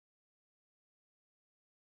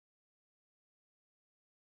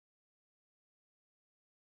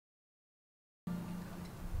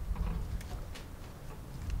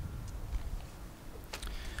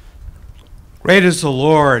Great is the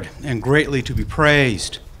Lord, and greatly to be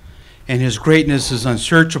praised, and his greatness is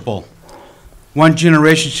unsearchable. One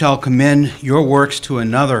generation shall commend your works to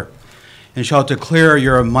another, and shall declare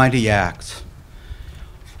your mighty acts.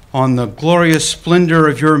 On the glorious splendor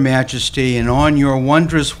of your majesty, and on your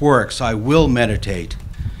wondrous works I will meditate.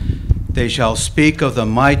 They shall speak of the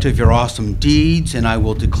might of your awesome deeds, and I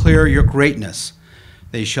will declare your greatness.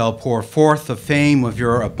 They shall pour forth the fame of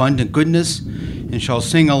your abundant goodness, and shall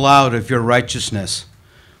sing aloud of your righteousness.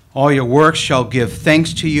 All your works shall give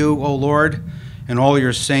thanks to you, O Lord, and all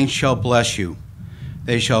your saints shall bless you.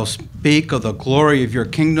 They shall speak of the glory of your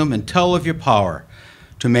kingdom and tell of your power,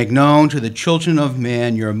 to make known to the children of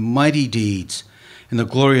man your mighty deeds and the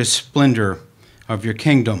glorious splendor of your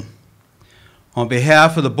kingdom. On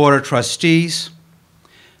behalf of the Board of Trustees,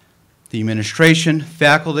 the administration,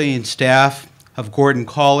 faculty, and staff of Gordon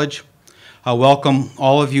College, I welcome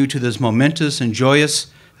all of you to this momentous and joyous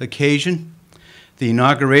occasion. The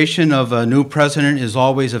inauguration of a new president is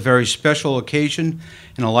always a very special occasion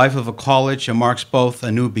in the life of a college and marks both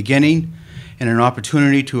a new beginning and an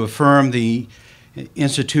opportunity to affirm the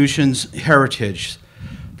institution's heritage.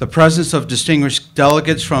 The presence of distinguished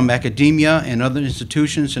delegates from academia and other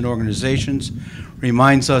institutions and organizations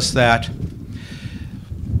reminds us that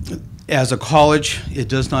as a college, it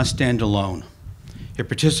does not stand alone. It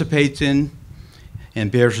participates in and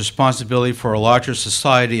bears responsibility for a larger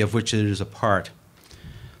society of which it is a part.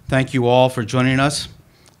 Thank you all for joining us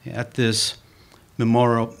at this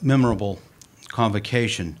memorable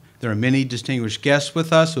convocation. There are many distinguished guests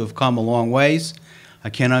with us who have come a long ways. I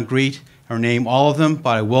cannot greet or name all of them,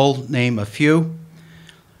 but I will name a few.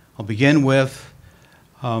 I'll begin with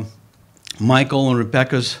Michael and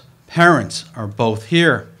Rebecca's parents are both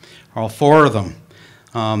here, all four of them.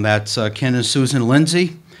 That's Ken and Susan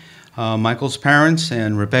Lindsay, Michael's parents,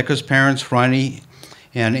 and Rebecca's parents, Ronnie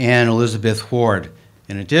and Ann Elizabeth Ward.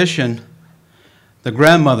 In addition, the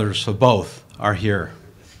grandmothers of both are here.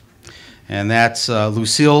 And that's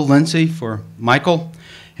Lucille Lindsay for Michael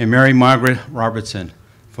and Mary Margaret Robertson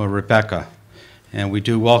for Rebecca. And we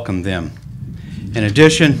do welcome them. In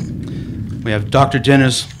addition, we have Dr.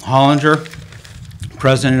 Dennis Hollinger,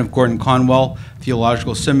 president of Gordon Conwell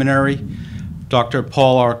Theological Seminary, Dr.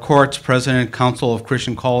 Paul R. Courts, president, Council of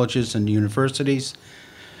Christian Colleges and Universities,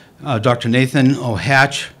 Dr. Nathan O.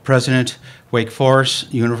 Hatch, president, Wake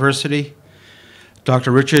Forest University,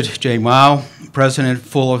 Dr. Richard J. Mao, president,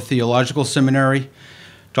 Fuller Theological Seminary,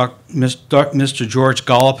 Mr. George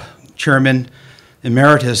Gallup, chairman,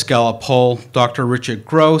 Emeritus Gallup Poll, Dr. Richard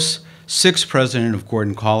Gross, sixth president of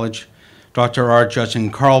Gordon College, Dr. R.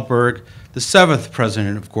 Judson Carlberg, the seventh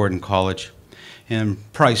president of Gordon College,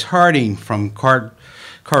 and Price Harding from Carter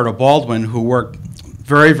Baldwin, who worked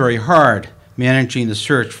very, very hard managing the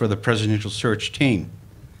search for the presidential search team.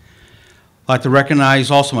 I'd like to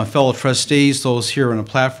recognize also my fellow trustees, those here on the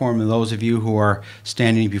platform, and those of you who are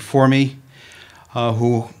standing before me,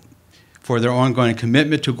 who, for their ongoing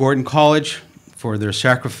commitment to Gordon College, for their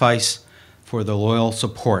sacrifice, for their loyal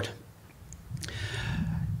support.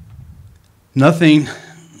 Nothing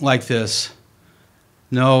like this,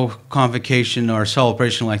 no convocation or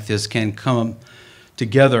celebration like this can come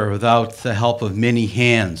together without the help of many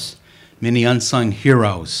hands, many unsung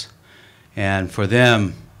heroes. And for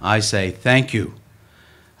them, I say thank you.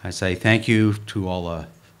 I say thank you to all the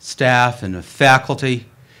staff and the faculty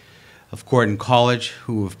of Gordon College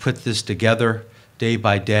who have put this together day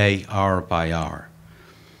by day, hour by hour.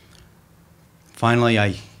 Finally,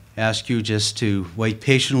 I ask you just to wait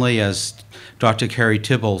patiently as Dr. Carrie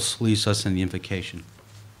Tibbles leads us in the invocation.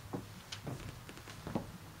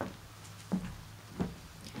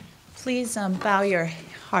 Please bow your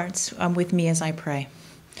hearts with me as I pray.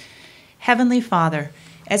 Heavenly Father,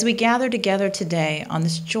 as we gather together today on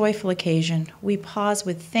this joyful occasion, we pause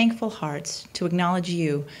with thankful hearts to acknowledge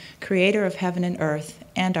you, creator of heaven and earth,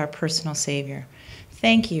 and our personal Savior.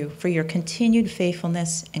 Thank you for your continued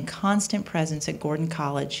faithfulness and constant presence at Gordon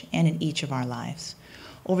College and in each of our lives.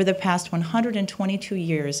 Over the past 122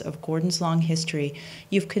 years of Gordon's long history,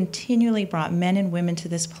 you've continually brought men and women to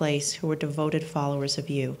this place who are devoted followers of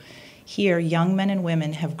you. Here, young men and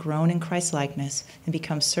women have grown in Christ-likeness and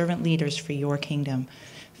become servant leaders for your kingdom.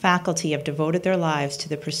 Faculty have devoted their lives to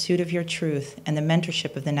the pursuit of your truth and the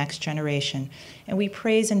mentorship of the next generation, and we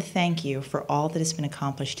praise and thank you for all that has been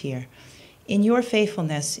accomplished here. In your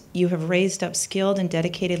faithfulness, you have raised up skilled and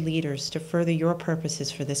dedicated leaders to further your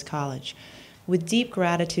purposes for this college. With deep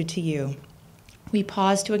gratitude to you, we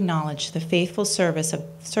pause to acknowledge the faithful service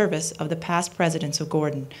of the past presidents of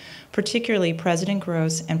Gordon, particularly President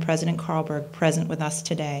Gross and President Carlberg present with us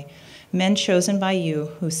today. men chosen by you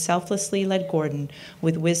who selflessly led Gordon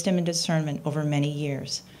with wisdom and discernment over many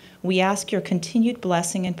years. We ask your continued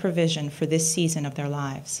blessing and provision for this season of their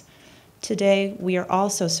lives. Today, we are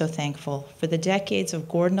also so thankful for the decades of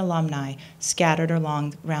Gordon alumni scattered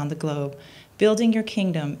around the globe, building your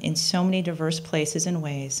kingdom in so many diverse places and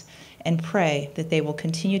ways, and pray that they will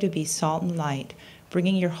continue to be salt and light,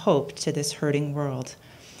 bringing your hope to this hurting world.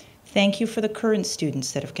 Thank you for the current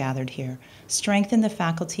students that have gathered here. Strengthen the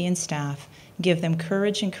faculty and staff. Give them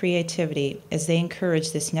courage and creativity as they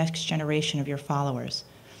encourage this next generation of your followers.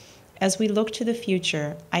 As we look to the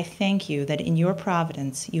future, I thank you that in your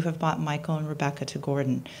providence you have brought Michael and Rebecca to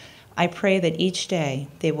Gordon. I pray that each day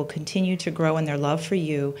they will continue to grow in their love for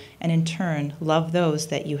you and in turn love those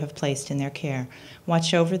that you have placed in their care.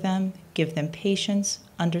 Watch over them, give them patience,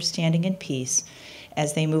 understanding, and peace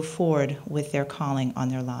as they move forward with their calling on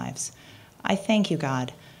their lives. I thank you,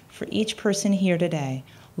 God, for each person here today,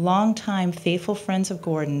 longtime faithful friends of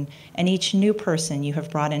Gordon, and each new person you have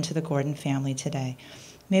brought into the Gordon family today.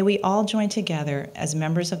 May we all join together as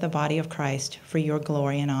members of the body of Christ for your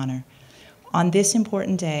glory and honor. On this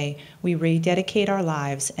important day, we rededicate our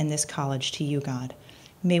lives and this college to you, God.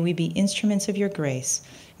 May we be instruments of your grace.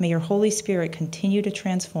 May your Holy Spirit continue to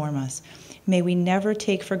transform us. May we never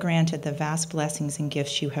take for granted the vast blessings and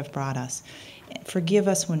gifts you have brought us. Forgive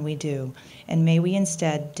us when we do, and may we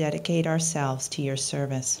instead dedicate ourselves to your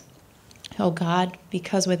service. Oh God,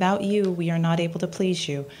 because without you we are not able to please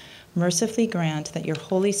you, mercifully grant that your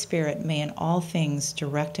Holy Spirit may in all things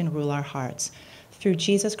direct and rule our hearts. Through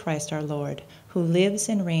Jesus Christ our Lord, who lives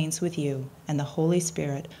and reigns with you and the Holy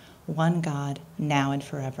Spirit, one God, now and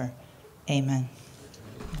forever. Amen.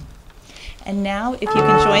 And now, if you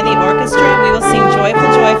can join the orchestra, we will sing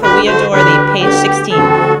Joyful, Joyful, We Adore Thee, page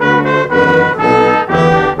 16.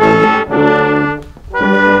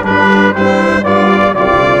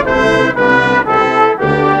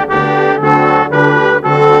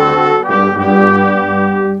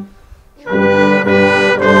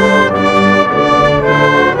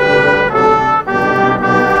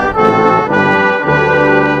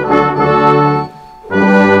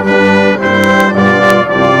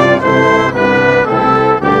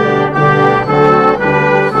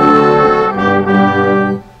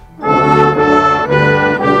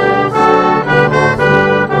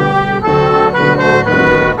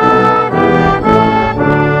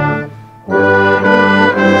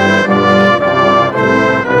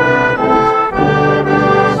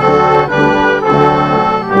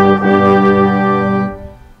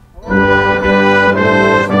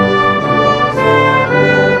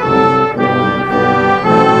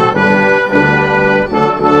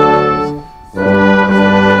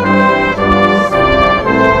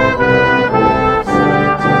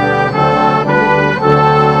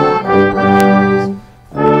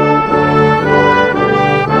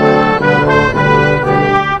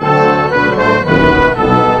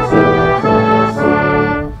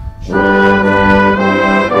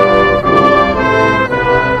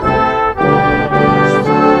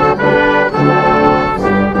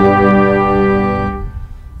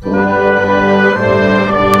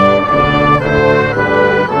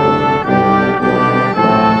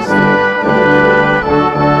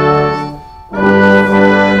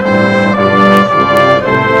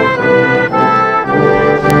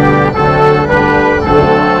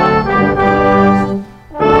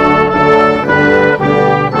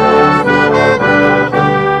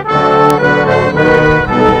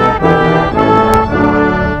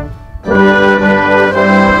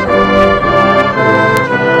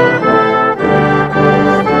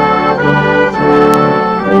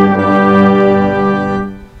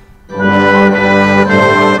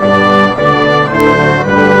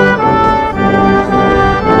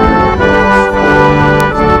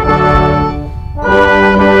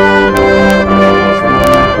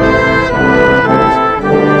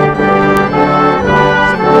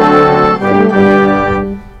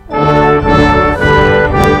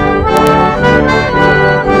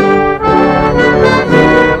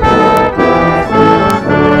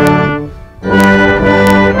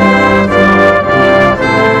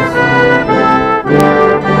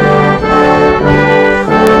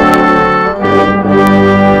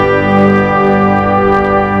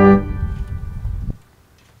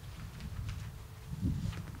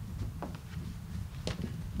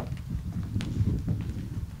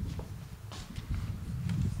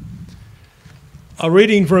 A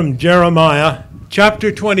reading from Jeremiah,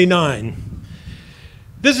 chapter 29.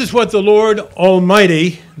 This is what the Lord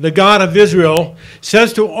Almighty, the God of Israel,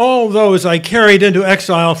 says to all those I carried into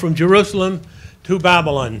exile from Jerusalem to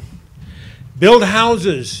Babylon. Build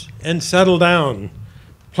houses and settle down.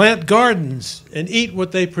 Plant gardens and eat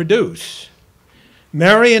what they produce.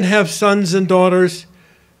 Marry and have sons and daughters.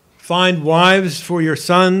 Find wives for your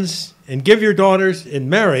sons and give your daughters in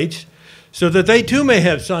marriage so that they too may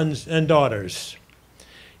have sons and daughters.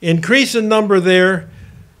 Increase in number there,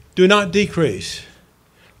 do not decrease.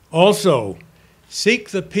 Also, seek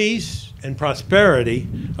the peace and prosperity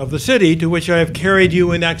of the city to which I have carried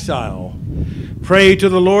you in exile. Pray to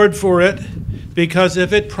the Lord for it, because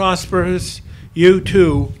if it prospers, you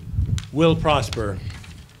too will prosper.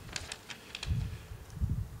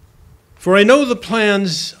 For I know the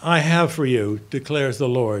plans I have for you, declares the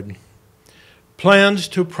Lord, plans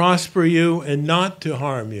to prosper you and not to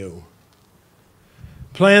harm you,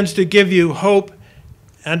 plans to give you hope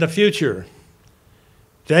and a future.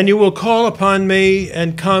 Then you will call upon me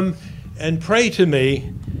and come and pray to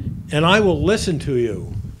me, and I will listen to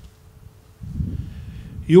you.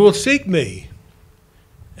 You will seek me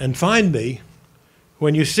and find me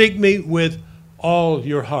when you seek me with all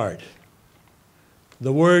your heart.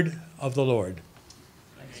 The word of the Lord.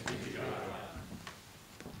 Thanks be to God.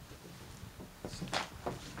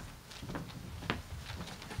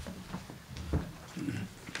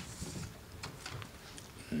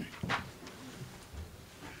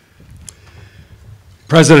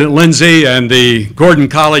 President Lindsay and the Gordon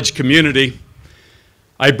College community,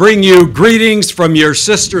 I bring you greetings from your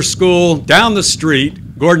sister school down the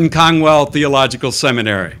street, Gordon Conwell Theological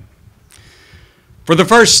Seminary. For the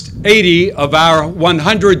first 80 of our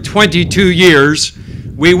 122 years,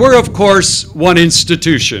 we were, of course, one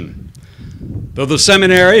institution. Though the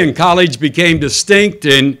seminary and college became distinct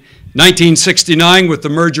in 1969 with the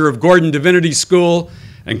merger of Gordon Divinity School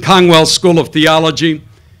and Conwell School of Theology,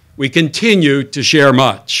 we continue to share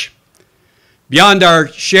much. Beyond our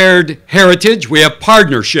shared heritage, we have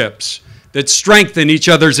partnerships that strengthen each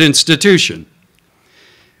other's institution.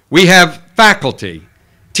 We have faculty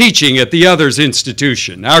teaching at the other's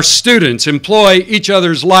institution. Our students employ each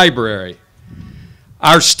other's library.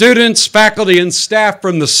 Our students, faculty, and staff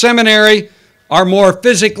from the seminary are more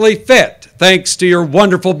physically fit, thanks to your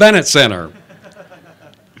wonderful Bennett Center.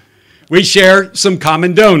 We share some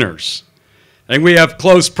common donors, and we have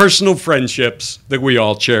close personal friendships that we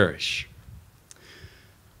all cherish.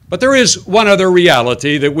 But there is one other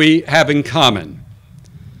reality that we have in common: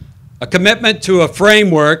 a commitment to a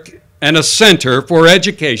framework and a center for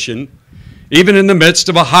education, even in the midst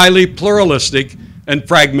of a highly pluralistic and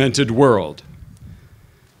fragmented world.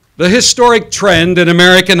 The historic trend in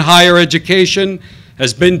American higher education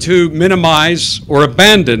has been to minimize or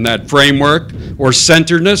abandon that framework or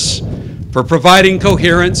centeredness for providing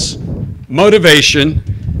coherence,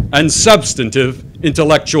 motivation, and substantive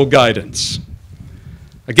intellectual guidance.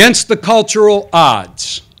 Against the cultural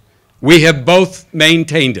odds, we have both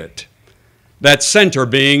maintained it, that center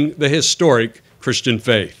being the historic Christian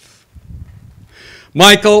faith.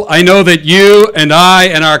 Michael, I know that you and I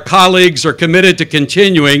and our colleagues are committed to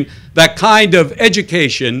continuing that kind of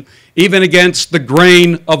education even against the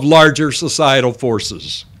grain of larger societal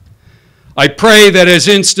forces. I pray that as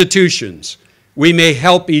institutions, we may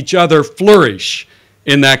help each other flourish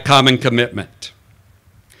in that common commitment.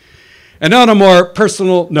 And on a more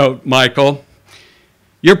personal note, Michael,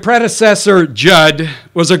 your predecessor, Judd,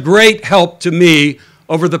 was a great help to me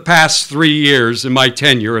over the past 3 years in my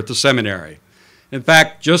tenure at the seminary. In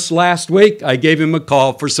fact, just last week, I gave him a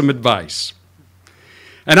call for some advice.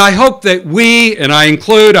 And I hope that we, and I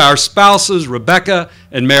include our spouses, Rebecca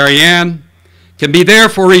and Marianne, can be there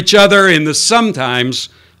for each other in the sometimes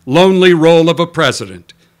lonely role of a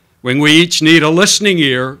president when we each need a listening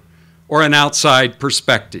ear or an outside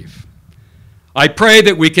perspective. I pray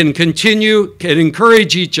that we can continue and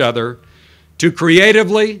encourage each other to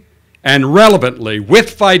creatively and relevantly, with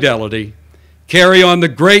fidelity, carry on the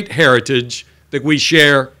great heritage that we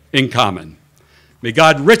share in common. May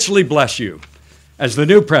God richly bless you as the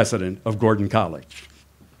new president of Gordon College.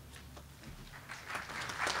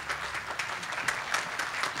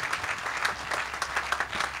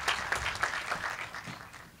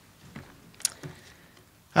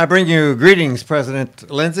 I bring you greetings, President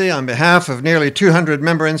Lindsay, on behalf of nearly 200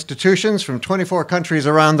 member institutions from 24 countries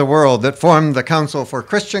around the world that form the Council for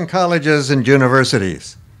Christian Colleges and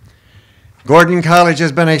Universities. Gordon College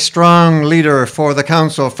has been a strong leader for the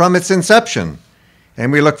Council from its inception,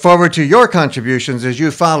 and we look forward to your contributions as you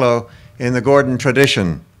follow in the Gordon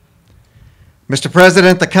tradition. Mr.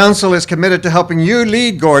 President, the Council is committed to helping you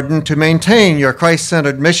lead Gordon to maintain your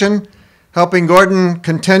Christ-centered mission, helping Gordon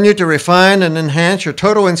continue to refine and enhance your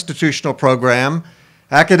total institutional program,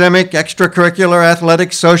 academic, extracurricular,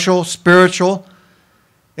 athletic, social, spiritual,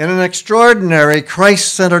 in an extraordinary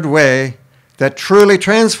Christ-centered way that truly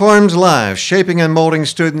transforms lives, shaping and molding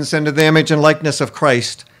students into the image and likeness of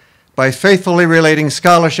Christ by faithfully relating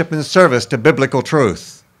scholarship and service to biblical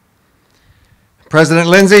truth. President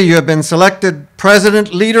Lindsay, you have been selected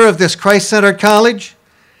president leader of this Christ-centered college,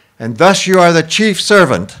 and thus you are the chief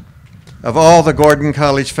servant of all the Gordon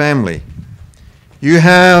College family. You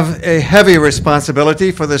have a heavy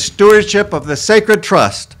responsibility for the stewardship of the sacred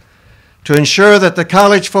trust to ensure that the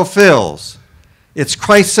college fulfills its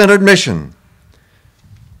Christ-centered mission.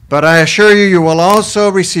 But I assure you, you will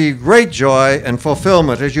also receive great joy and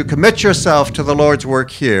fulfillment as you commit yourself to the Lord's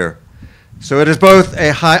work here. So it is both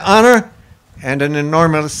a high honor and an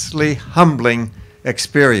enormously humbling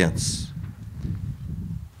experience.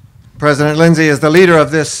 President Lindsay, as the leader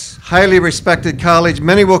of this highly respected college,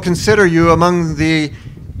 many will consider you among the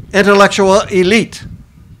intellectual elite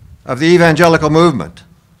of the evangelical movement.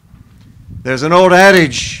 There's an old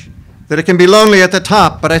adage that it can be lonely at the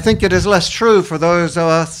top, but I think it is less true for those of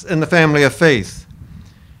us in the family of faith.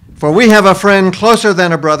 For we have a friend closer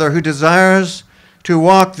than a brother who desires to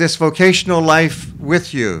walk this vocational life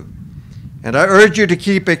with you. And I urge you to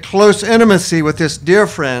keep a close intimacy with this dear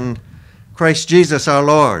friend, Christ Jesus our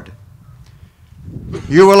Lord.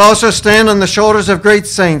 You will also stand on the shoulders of great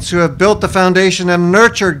saints who have built the foundation and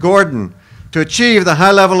nurtured Gordon to achieve the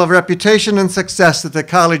high level of reputation and success that the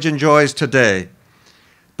college enjoys today.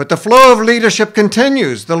 But the flow of leadership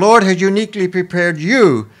continues. The Lord has uniquely prepared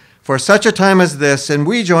you for such a time as this, and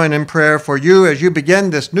we join in prayer for you as you begin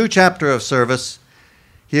this new chapter of service.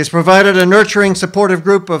 He has provided a nurturing, supportive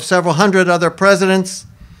group of several hundred other presidents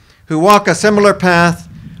who walk a similar path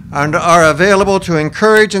and are available to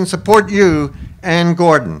encourage and support you and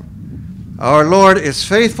Gordon. Our Lord is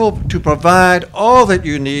faithful to provide all that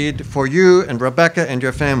you need for you and Rebecca and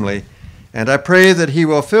your family, and I pray that he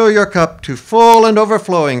will fill your cup to full and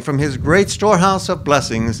overflowing from his great storehouse of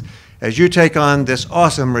blessings as you take on this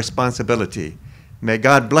awesome responsibility. May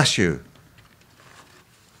God bless you.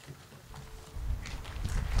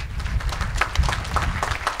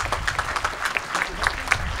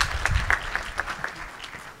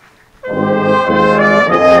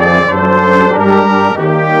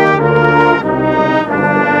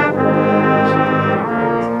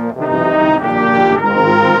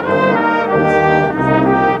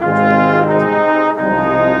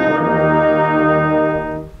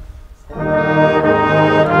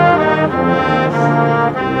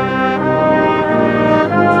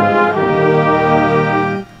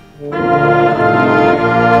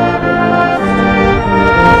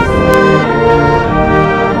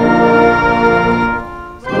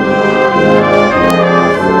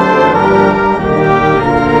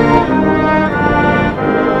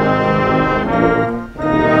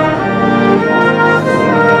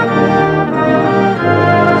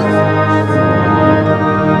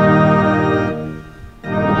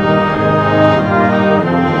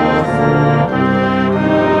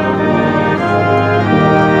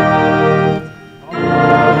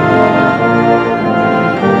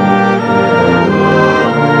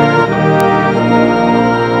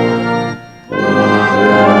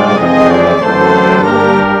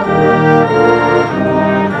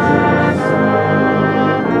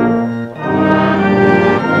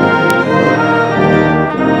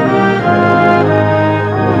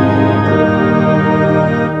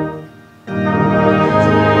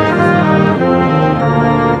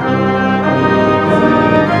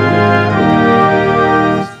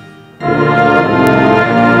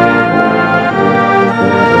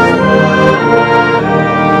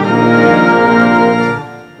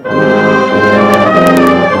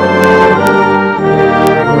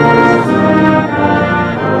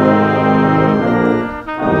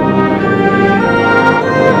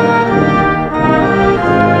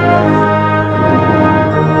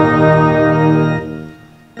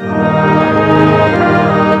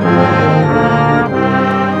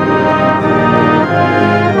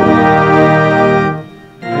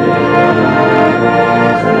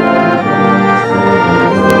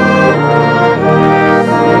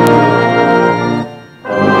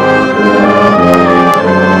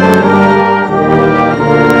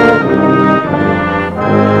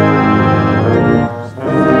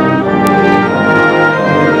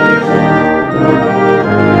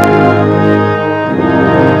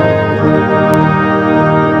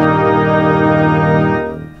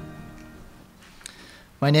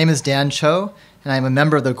 My name is Dan Cho, and I am a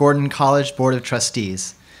member of the Gordon College Board of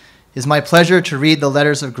Trustees. It is my pleasure to read the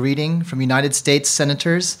letters of greeting from United States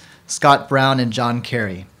Senators Scott Brown and John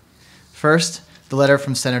Kerry. First, the letter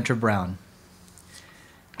from Senator Brown.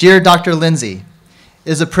 Dear Dr. Lindsay,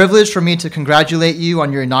 it is a privilege for me to congratulate you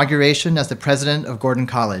on your inauguration as the president of Gordon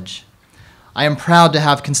College. I am proud to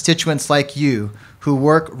have constituents like you who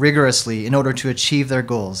work rigorously in order to achieve their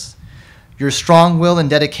goals. Your strong will and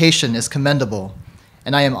dedication is commendable,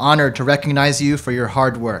 and I am honored to recognize you for your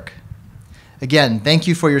hard work. Again, thank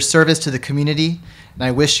you for your service to the community, and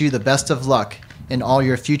I wish you the best of luck in all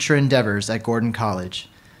your future endeavors at Gordon College.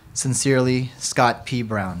 Sincerely, Scott P.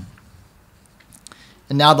 Brown.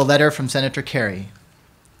 And now the letter from Senator Kerry.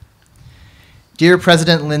 Dear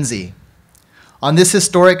President Lindsay, on this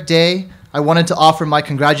historic day, I wanted to offer my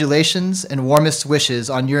congratulations and warmest wishes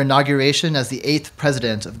on your inauguration as the 8th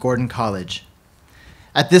president of Gordon College.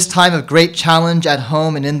 At this time of great challenge at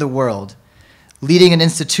home and in the world, leading an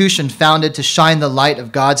institution founded to shine the light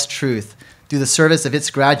of God's truth through the service of its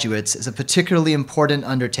graduates is a particularly important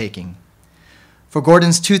undertaking. For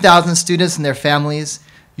Gordon's 2,000 students and their families,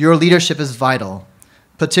 your leadership is vital,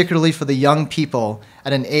 particularly for the young people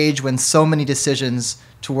at an age when so many decisions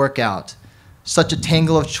to work out, such a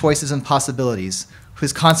tangle of choices and possibilities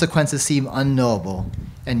whose consequences seem unknowable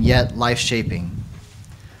and yet life-shaping.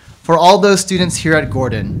 For all those students here at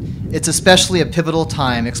Gordon, it's especially a pivotal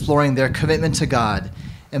time exploring their commitment to God,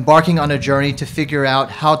 embarking on a journey to figure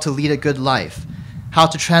out how to lead a good life, how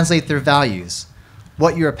to translate their values,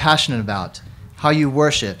 what you're passionate about, how you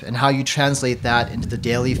worship, and how you translate that into the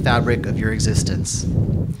daily fabric of your existence.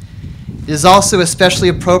 It is also especially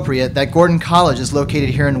appropriate that Gordon College is located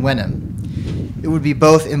here in Wenham. It would be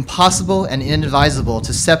both impossible and inadvisable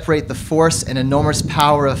to separate the force and enormous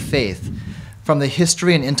power of faith from the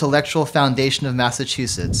history and intellectual foundation of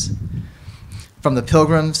Massachusetts. From the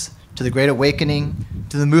Pilgrims to the Great Awakening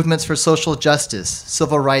to the movements for social justice,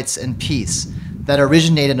 civil rights, and peace that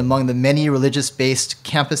originated among the many religious-based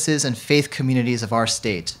campuses and faith communities of our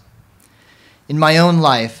state. In my own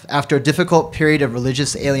life, after a difficult period of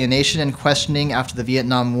religious alienation and questioning after the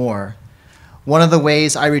Vietnam War, one of the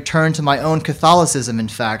ways I returned to my own Catholicism, in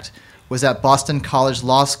fact, was at Boston College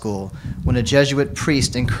Law School when a Jesuit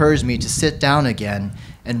priest encouraged me to sit down again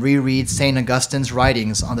and reread St. Augustine's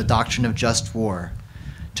writings on the doctrine of just war,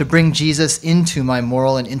 to bring Jesus into my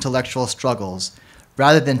moral and intellectual struggles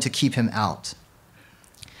rather than to keep him out.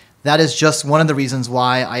 That is just one of the reasons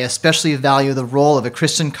why I especially value the role of a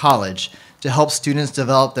Christian college to help students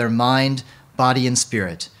develop their mind, body, and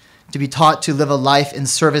spirit, to be taught to live a life in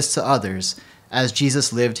service to others as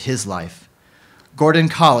Jesus lived his life. Gordon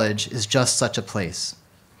College is just such a place.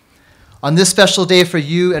 On this special day for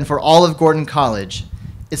you and for all of Gordon College,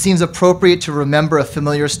 it seems appropriate to remember a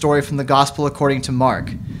familiar story from the Gospel according to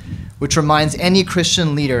Mark, which reminds any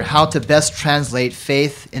Christian leader how to best translate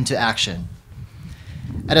faith into action.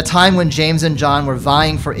 At a time when James and John were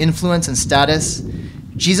vying for influence and status,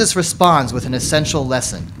 Jesus responds with an essential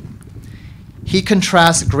lesson. He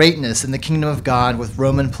contrasts greatness in the kingdom of God with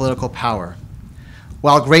Roman political power.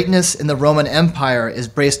 While greatness in the Roman Empire is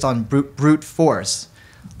based on brute force,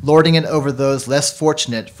 lording it over those less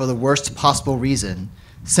fortunate for the worst possible reason,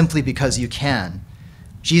 simply because you can,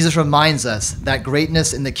 Jesus reminds us that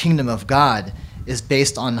greatness in the kingdom of God is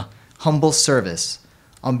based on humble service,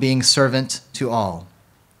 on being servant to all.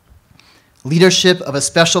 Leadership of a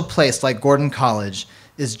special place like Gordon College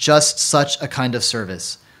is just such a kind of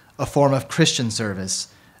service, a form of Christian service,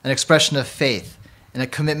 an expression of faith, and a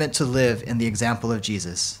commitment to live in the example of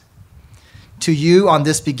Jesus. To you on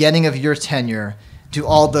this beginning of your tenure, to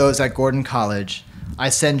all those at Gordon College, I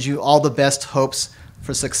send you all the best hopes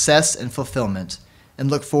for success and fulfillment, and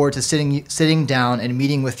look forward to sitting down and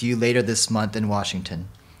meeting with you later this month in Washington.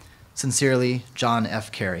 Sincerely, John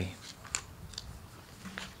F. Kerry.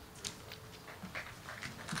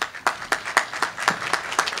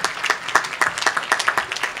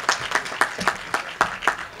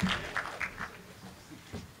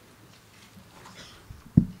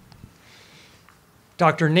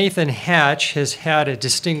 Dr. Nathan Hatch has had a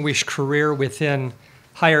distinguished career within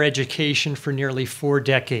higher education for nearly 4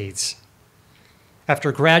 decades.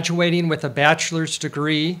 After graduating with a bachelor's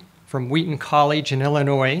degree from Wheaton College in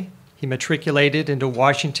Illinois, he matriculated into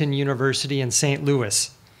Washington University in St. Louis,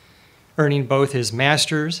 earning both his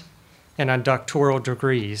master's and doctoral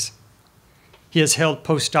degrees. He has held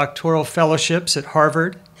postdoctoral fellowships at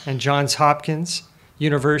Harvard and Johns Hopkins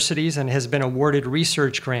universities and has been awarded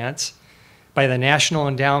research grants by the National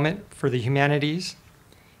Endowment for the Humanities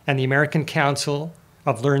and the American Council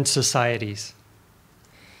of Learned Societies.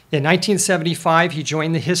 In 1975, he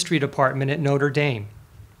joined the history department at Notre Dame.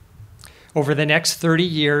 Over the next 30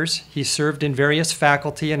 years, he served in various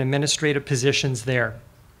faculty and administrative positions there.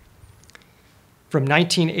 From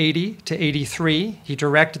 1980 to 83, he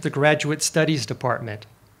directed the Graduate Studies Department.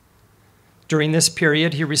 During this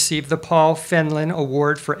period, he received the Paul Fenlon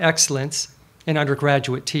Award for Excellence in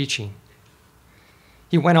Undergraduate Teaching.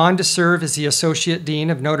 He went on to serve as the Associate Dean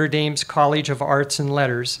of Notre Dame's College of Arts and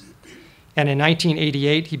Letters, and in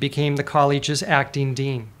 1988 he became the college's acting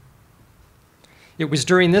dean. It was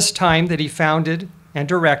during this time that he founded and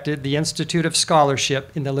directed the Institute of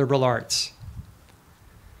Scholarship in the Liberal Arts.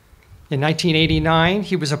 In 1989,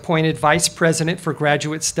 he was appointed Vice President for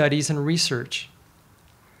Graduate Studies and Research.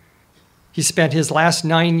 He spent his last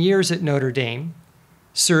 9 years at Notre Dame,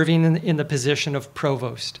 serving in the position of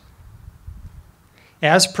Provost.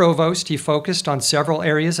 As Provost, he focused on several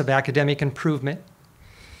areas of academic improvement,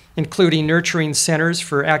 including nurturing centers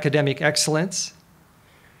for academic excellence,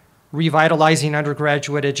 revitalizing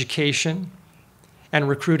undergraduate education, and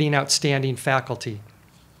recruiting outstanding faculty.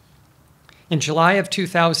 In July of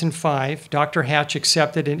 2005, Dr. Hatch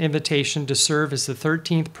accepted an invitation to serve as the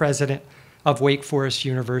 13th president of Wake Forest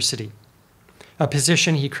University, a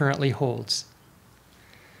position he currently holds.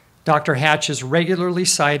 Dr. Hatch is regularly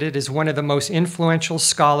cited as one of the most influential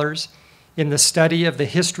scholars in the study of the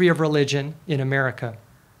history of religion in America.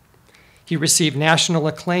 He received national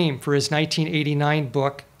acclaim for his 1989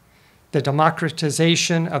 book, The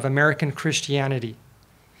Democratization of American Christianity,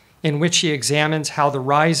 in which he examines how the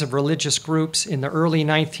rise of religious groups in the early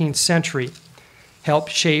 19th century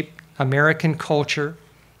helped shape American culture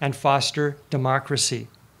and foster democracy.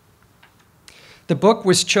 The book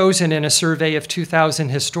was chosen in a survey of 2,000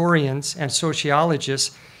 historians and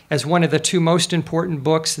sociologists as one of the 2 most important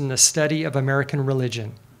books in the study of American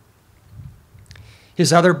religion.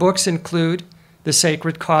 His other books include The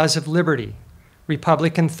Sacred Cause of Liberty,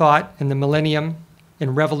 Republican Thought in the Millennium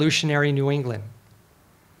in Revolutionary New England,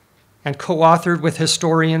 and co-authored with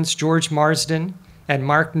historians George Marsden and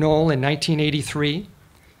Mark Knoll in 1983,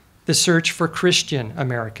 The Search for Christian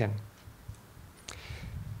American.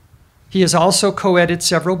 He has also co-edited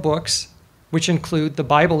several books, which include The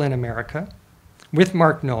Bible in America, with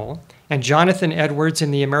Mark Knoll, and Jonathan Edwards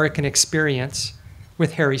in the American Experience,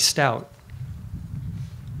 with Harry Stout.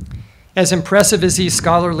 As impressive as these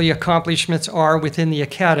scholarly accomplishments are within the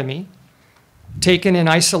academy, taken in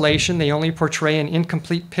isolation, they only portray an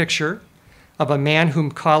incomplete picture of a man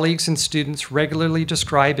whom colleagues and students regularly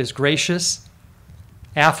describe as gracious,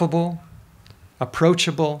 affable,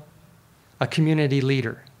 approachable, a community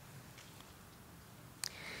leader.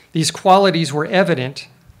 These qualities were evident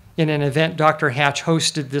in an event Dr. Hatch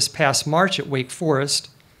hosted this past March at Wake Forest,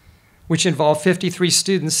 which involved 53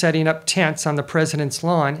 students setting up tents on the president's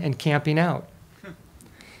lawn and camping out.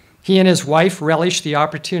 He and his wife relished the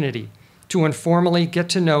opportunity to informally get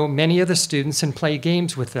to know many of the students and play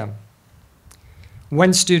games with them.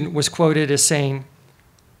 One student was quoted as saying,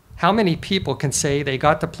 "How many people can say they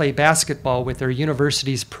got to play basketball with their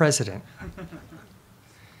university's president?"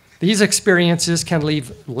 These experiences can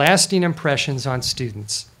leave lasting impressions on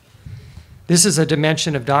students. This is a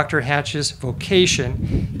dimension of Dr. Hatch's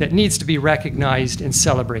vocation that needs to be recognized and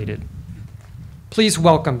celebrated. Please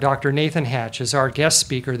welcome Dr. Nathan Hatch as our guest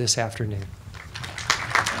speaker this afternoon.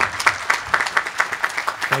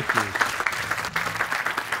 Thank you.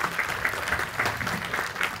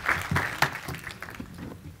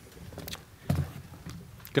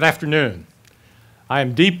 Good afternoon. I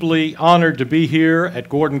am deeply honored to be here at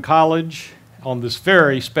Gordon College on this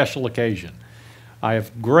very special occasion. I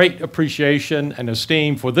have great appreciation and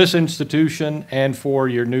esteem for this institution and for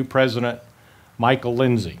your new president, Michael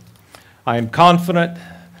Lindsay. I am confident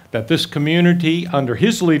that this community, under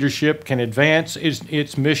his leadership, can advance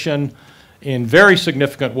its mission in very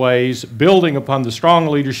significant ways, building upon the strong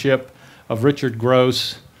leadership of Richard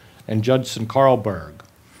Gross and Judson Carlberg.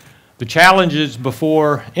 The challenges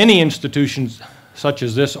before any institutions such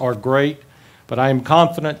as this are great, but I am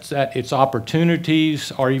confident that its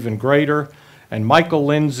opportunities are even greater, and Michael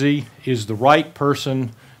Lindsay is the right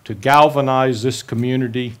person to galvanize this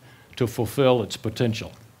community to fulfill its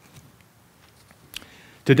potential.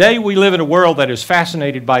 Today, we live in a world that is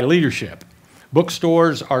fascinated by leadership.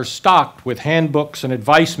 Bookstores are stocked with handbooks and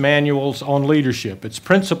advice manuals on leadership, its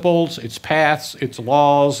principles, its paths, its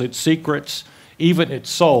laws, its secrets, even its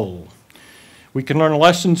soul. We can learn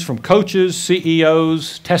lessons from coaches,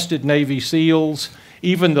 CEOs, tested Navy SEALs,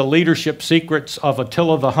 even the leadership secrets of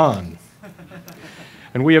Attila the Hun.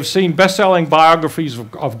 And we have seen best-selling biographies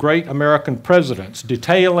of great American presidents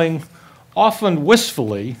detailing, often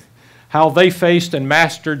wistfully, how they faced and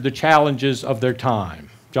mastered the challenges of their time.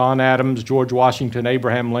 John Adams, George Washington,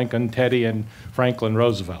 Abraham Lincoln, Teddy, and Franklin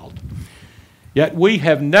Roosevelt. Yet we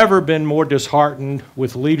have never been more disheartened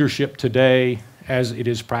with leadership today as it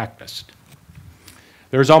is practiced.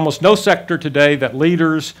 There is almost no sector today that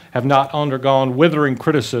leaders have not undergone withering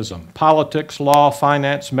criticism. Politics, law,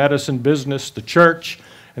 finance, medicine, business, the church,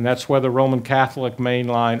 and that's whether Roman Catholic,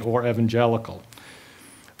 mainline, or evangelical.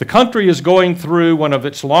 The country is going through one of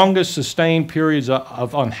its longest sustained periods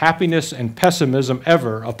of unhappiness and pessimism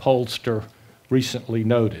ever, a pollster recently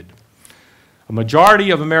noted. A majority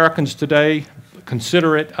of Americans today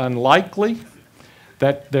consider it unlikely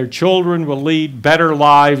that their children will lead better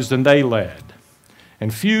lives than they led,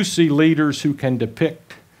 and few see leaders who can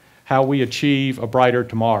depict how we achieve a brighter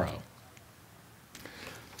tomorrow.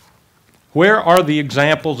 Where are the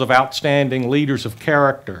examples of outstanding leaders of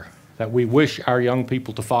character that we wish our young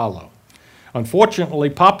people to follow? Unfortunately,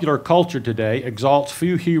 popular culture today exalts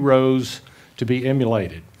few heroes to be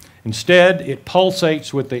emulated. Instead, it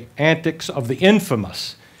pulsates with the antics of the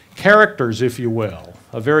infamous, characters, if you will,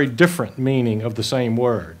 a very different meaning of the same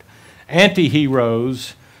word.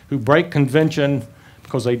 Anti-heroes who break convention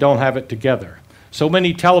because they don't have it together. So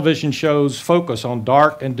many television shows focus on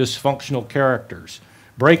dark and dysfunctional characters.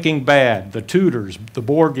 Breaking Bad, The Tudors, The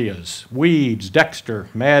Borgias, Weeds, Dexter,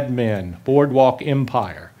 Mad Men, Boardwalk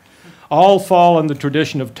Empire. All fall in the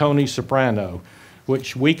tradition of Tony Soprano,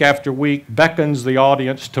 which week after week beckons the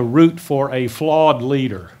audience to root for a flawed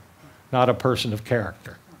leader, not a person of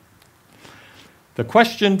character. The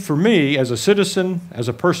question for me as a citizen, as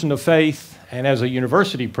a person of faith, and as a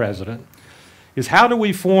university president is how do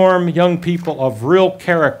we form young people of real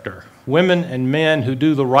character, women and men who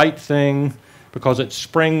do the right thing because it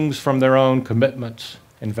springs from their own commitments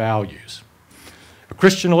and values. A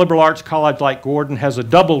Christian liberal arts college like Gordon has a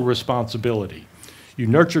double responsibility. You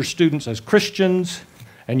nurture students as Christians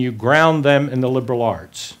and you ground them in the liberal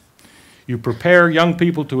arts. You prepare young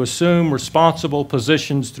people to assume responsible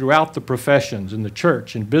positions throughout the professions, in the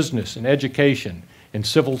church, in business, in education, in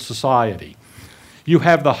civil society. You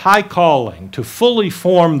have the high calling to fully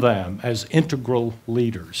form them as integral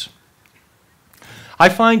leaders. I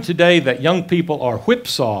find today that young people are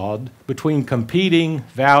whipsawed between competing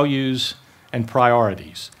values and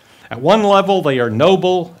priorities. At one level, they are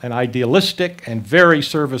noble and idealistic and very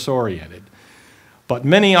service-oriented. But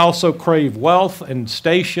many also crave wealth and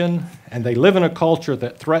station, and they live in a culture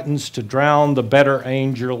that threatens to drown the better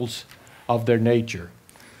angels of their nature.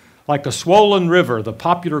 Like a swollen river, the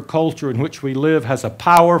popular culture in which we live has a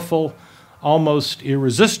powerful, almost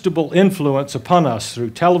irresistible influence upon us through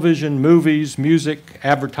television, movies, music,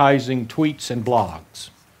 advertising, tweets, and blogs.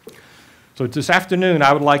 So this afternoon,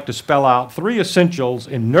 I would like to spell out 3 essentials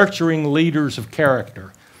in nurturing leaders of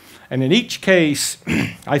character. And in each case,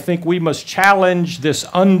 I think we must challenge this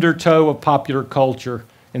undertow of popular culture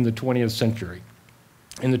in the 21st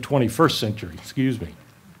century.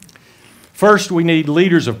 First, we need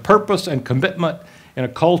leaders of purpose and commitment in a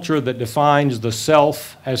culture that defines the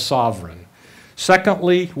self as sovereign.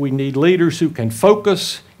 Secondly, we need leaders who can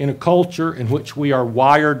focus in a culture in which we are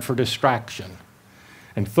wired for distraction.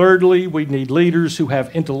 And thirdly, we need leaders who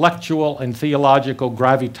have intellectual and theological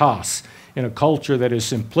gravitas in a culture that is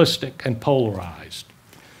simplistic and polarized.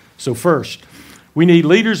 So first, we need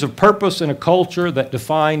leaders of purpose in a culture that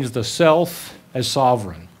defines the self as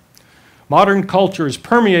sovereign. Modern culture is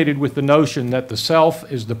permeated with the notion that the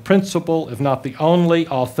self is the principal, if not the only,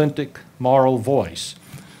 authentic moral voice.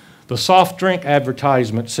 The soft drink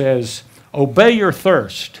advertisement says, "Obey your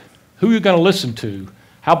thirst. Who are you going to listen to?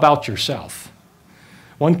 How about yourself?"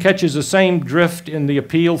 One catches the same drift in the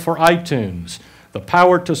appeal for iTunes, the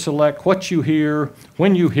power to select what you hear,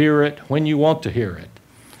 when you want to hear it.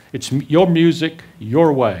 It's your music,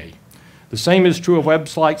 your way. The same is true of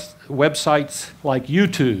websites like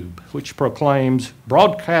YouTube, which proclaims,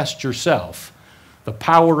 "Broadcast yourself, the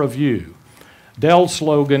power of you." Dell's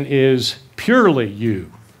slogan is, "Purely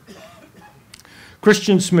you."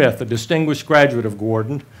 Christian Smith, a distinguished graduate of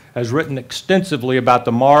Gordon, has written extensively about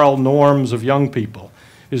the moral norms of young people.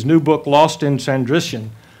 His new book, Lost in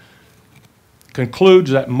Transition,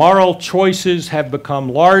 concludes that moral choices have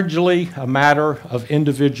become largely a matter of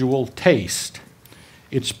individual taste.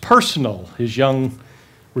 It's personal, his young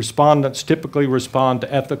respondents typically respond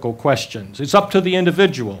to ethical questions. It's up to the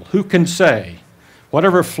individual. Who can say?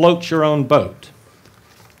 Whatever floats your own boat.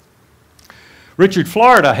 Richard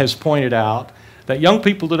Florida has pointed out that young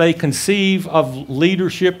people today conceive of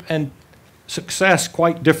leadership and success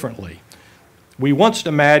quite differently. We once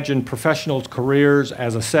imagined professional careers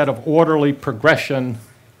as a set of orderly progression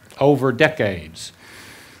over decades.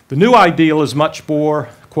 The new ideal is much more,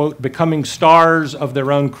 quote, becoming stars of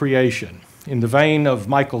their own creation, in the vein of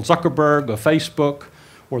Michael Zuckerberg of Facebook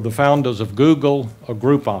or the founders of Google or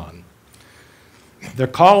Groupon. Their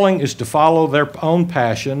calling is to follow their own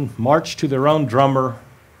passion, march to their own drummer,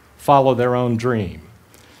 follow their own dream.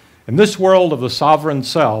 In this world of the sovereign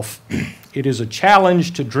self, it is a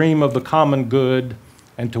challenge to dream of the common good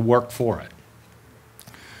and to work for it.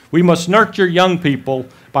 We must nurture young people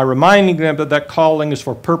by reminding them that that calling is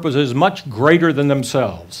for purposes much greater than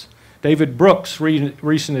themselves. David Brooks'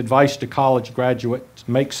 recent advice to college graduates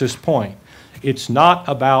makes this point. It's not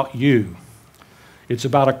about you. It's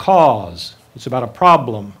about a cause. It's about a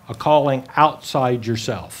problem, a calling outside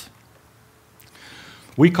yourself.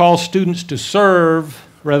 We call students to serve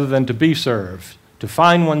rather than to be served, to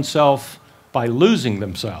find oneself by losing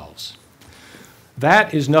themselves.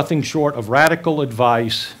 That is nothing short of radical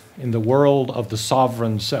advice in the world of the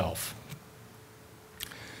sovereign self.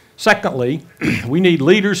 Secondly, we need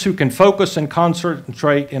leaders who can focus and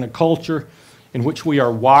concentrate in a culture in which we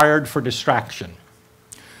are wired for distraction.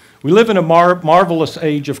 We live in a marvelous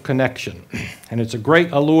age of connection, and it's a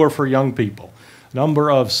great allure for young people. The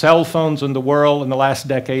number of cell phones in the world in the last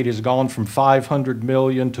decade has gone from 500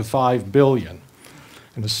 million to 5 billion.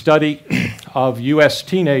 And the study of US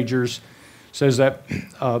teenagers says that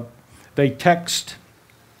they text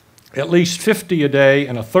at least 50 a day,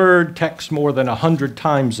 and a third text more than 100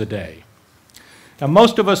 times a day. Now,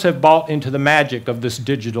 most of us have bought into the magic of this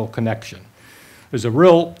digital connection. There's a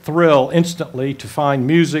real thrill instantly to find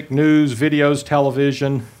music, news, videos,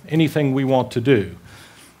 television, anything we want to do.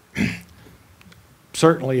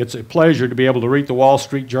 Certainly, it's a pleasure to be able to read the Wall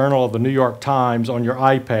Street Journal or the New York Times on your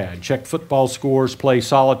iPad, check football scores, play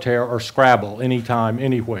solitaire or Scrabble anytime,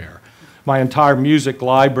 anywhere. My entire music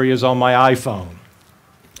library is on my iPhone.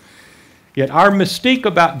 Yet our mystique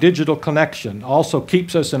about digital connection also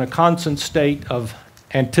keeps us in a constant state of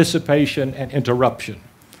anticipation and interruption.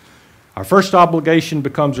 Our first obligation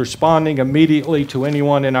becomes responding immediately to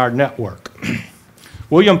anyone in our network.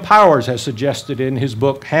 William Powers has suggested in his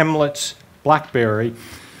book, Hamlet's Blackberry,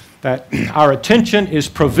 that our attention is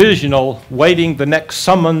provisional, waiting the next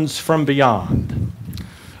summons from beyond.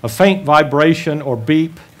 A faint vibration or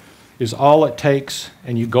beep is all it takes,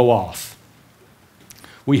 and you go off.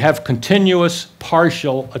 We have continuous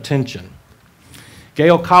partial attention.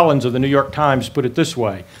 Gail Collins of the New York Times put it this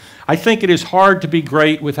way: I think it is hard to be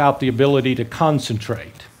great without the ability to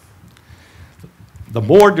concentrate. The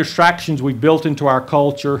more distractions we built into our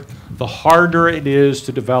culture, the harder it is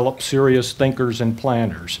to develop serious thinkers and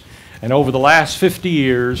planners. And over the last 50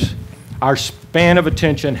 years, our span of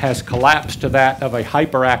attention has collapsed to that of a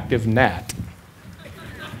hyperactive gnat.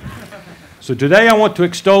 So today I want to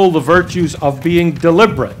extol the virtues of being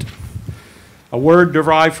deliberate, a word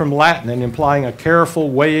derived from Latin and implying a careful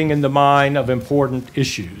weighing in the mind of important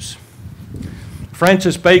issues.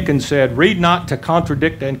 Francis Bacon said, "Read not to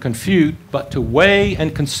contradict and confute, but to weigh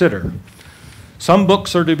and consider. Some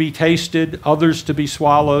books are to be tasted, others to be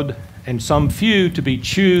swallowed, and some few to be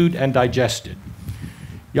chewed and digested."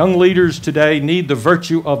 Young leaders today need the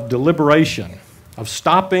virtue of deliberation, of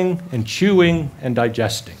stopping and chewing and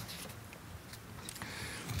digesting.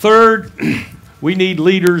 Third, we need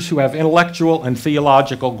leaders who have intellectual and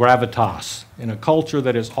theological gravitas in a culture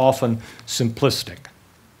that is often simplistic.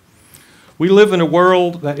 We live in a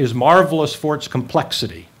world that is marvelous for its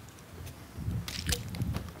complexity.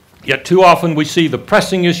 Yet too often we see the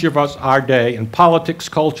pressing issue of our day in politics,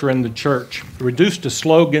 culture, and the church reduced to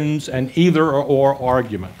slogans and either-or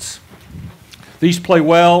arguments. These play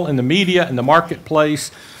well in the media and the marketplace,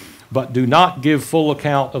 but do not give full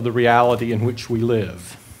account of the reality in which we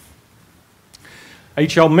live.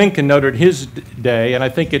 H.L. Mencken noted his day, and I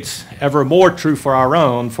think it's ever more true for our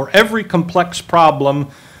own: for every complex problem,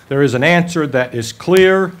 there is an answer that is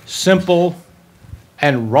clear, simple,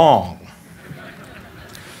 and wrong.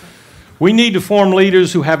 We need to form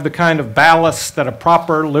leaders who have the kind of ballast that a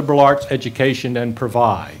proper liberal arts education can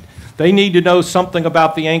provide. They need to know something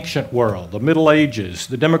about the ancient world, the Middle Ages,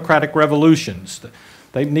 the democratic revolutions.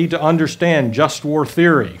 They need to understand just war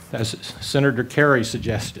theory, as Senator Kerry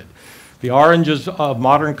suggested, the origins of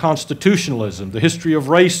modern constitutionalism, the history of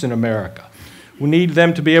race in America. We need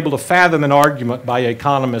them to be able to fathom an argument by an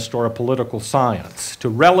economist or a political science, to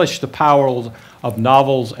relish the power of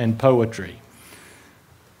novels and poetry,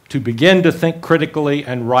 to begin to think critically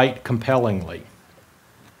and write compellingly.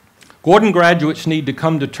 Gordon graduates need to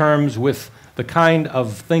come to terms with the kind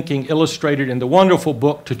of thinking illustrated in the wonderful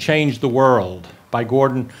book To Change the World by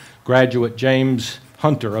Gordon graduate James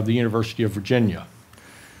Hunter of the University of Virginia.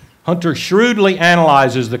 Hunter shrewdly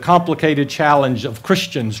analyzes the complicated challenge of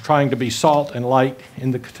Christians trying to be salt and light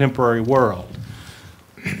in the contemporary world.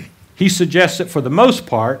 He suggests that for the most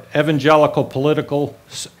part, evangelical political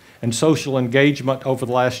and social engagement over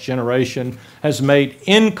the last generation has made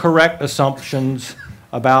incorrect assumptions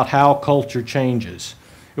about how culture changes.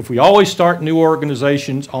 If we always start new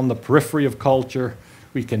organizations on the periphery of culture,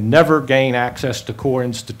 we can never gain access to core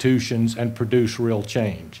institutions and produce real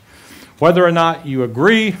change. Whether or not you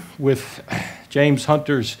agree with James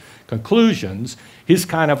Hunter's conclusions, his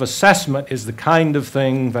kind of assessment is the kind of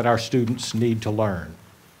thing that our students need to learn.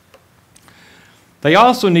 They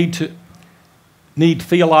also need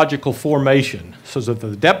theological formation so that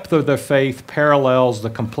the depth of their faith parallels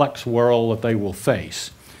the complex world that they will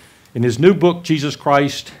face. In his new book, Jesus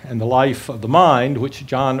Christ and the Life of the Mind, which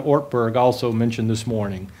John Ortberg also mentioned this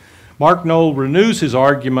morning, Mark Knoll renews his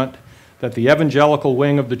argument that the evangelical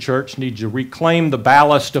wing of the church needs to reclaim the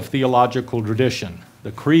ballast of theological tradition,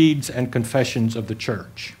 the creeds and confessions of the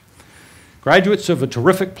church. Graduates of a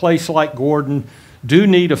terrific place like Gordon do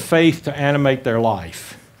need a faith to animate their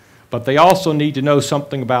life, but they also need to know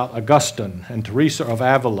something about Augustine and Teresa of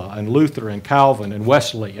Avila and Luther and Calvin and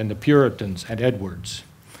Wesley and the Puritans and Edwards.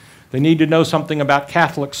 They need to know something about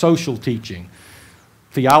Catholic social teaching,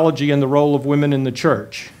 theology and the role of women in the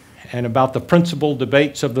church, and about the principal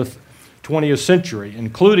debates of the 20th century,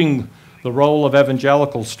 including the role of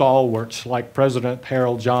evangelical stalwarts like President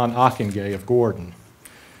Harold John Ockenga of Gordon.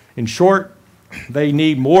 In short, they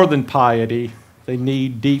need more than piety, they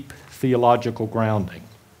need deep theological grounding.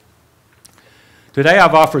 Today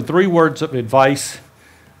I've offered 3 words of advice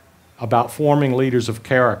about forming leaders of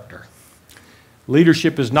character.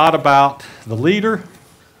 Leadership is not about the leader,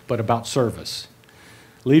 but about service.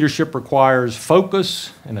 Leadership requires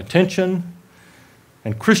focus and attention,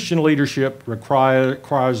 and Christian leadership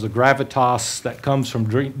requires the gravitas that comes from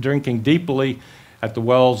drinking deeply at the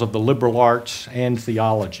wells of the liberal arts and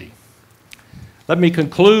theology. Let me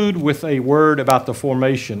conclude with a word about the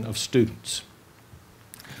formation of students.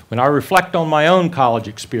 When I reflect on my own college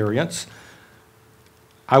experience,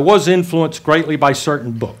 I was influenced greatly by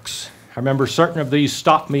certain books. I remember certain of these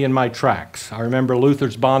stopped me in my tracks. I remember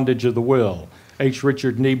Luther's Bondage of the Will, H.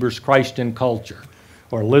 Richard Niebuhr's Christ in Culture,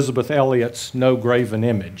 or Elizabeth Elliot's No Graven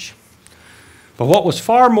Image. But what was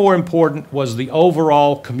far more important was the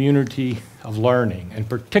overall community of learning, and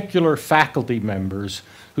particular faculty members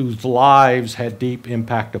whose lives had deep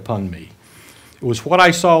impact upon me. It was what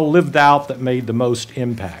I saw lived out that made the most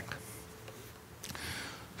impact.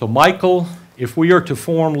 So Michael, if we are to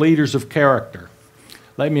form leaders of character,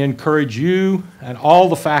 let me encourage you and all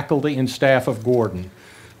the faculty and staff of Gordon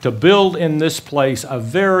to build in this place a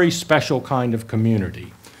very special kind of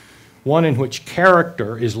community, one in which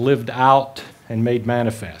character is lived out and made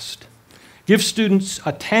manifest. Give students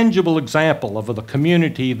a tangible example of the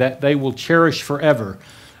community that they will cherish forever,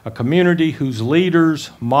 a community whose leaders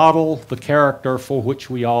model the character for which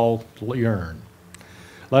we all yearn.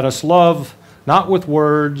 Let us love not with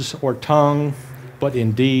words or tongue, but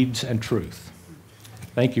in deeds and truth.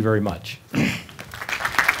 Thank you very much.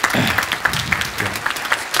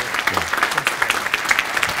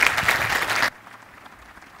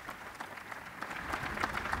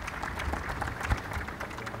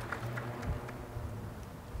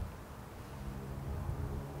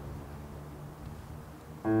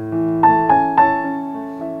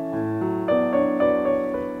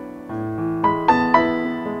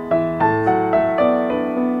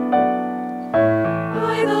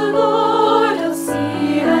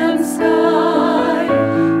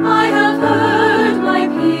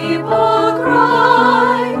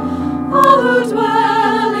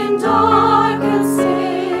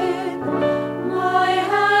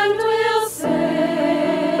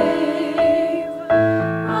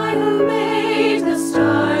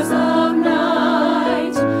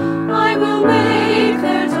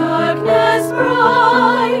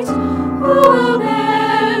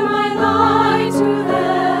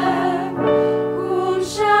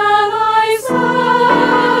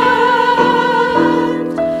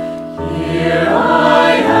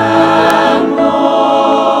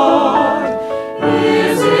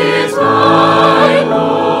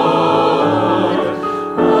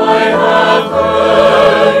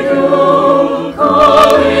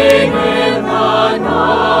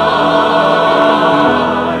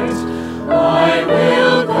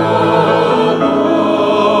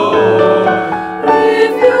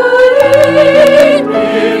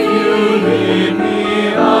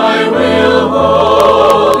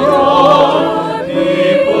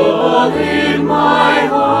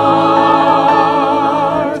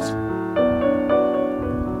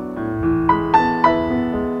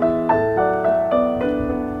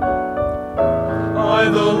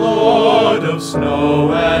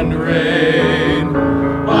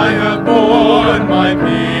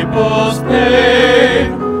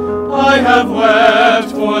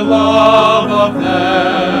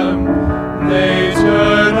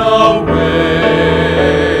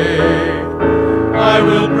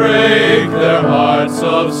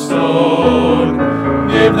 Of stone,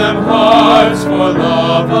 give them hearts for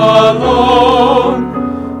love alone.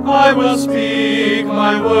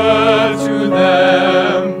 word to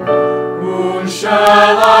them, whom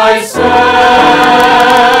shall I send?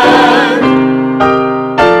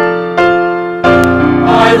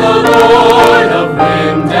 I, the Lord of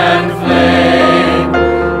wind and flame,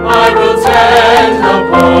 I will tend the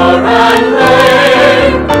poor and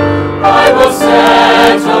lame. I will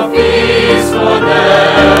set a feast for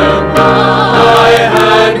them. My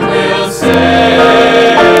hand will save.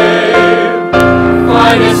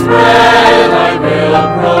 Finest bread I will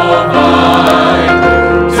provide,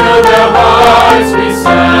 till their hearts be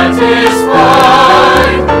satisfied.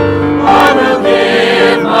 I will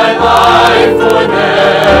give my life for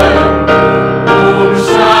them. Whom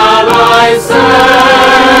shall I send?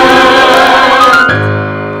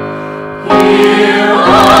 Here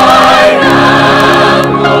I am,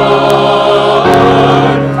 Lord.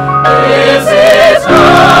 This is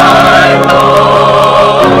my Lord.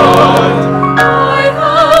 I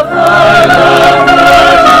have heard you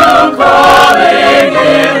calling in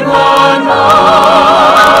the night.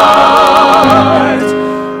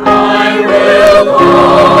 I will go,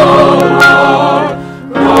 Lord,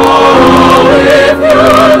 go if you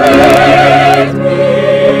lead me.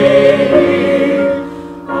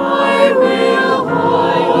 I will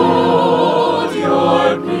hold your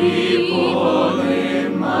people in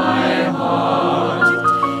my heart,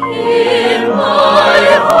 in my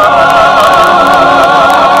heart.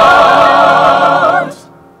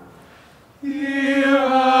 Here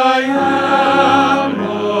I am,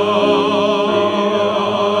 Lord.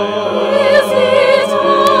 This is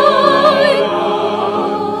my Lord.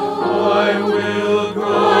 I will go,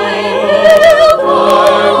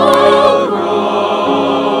 Lord.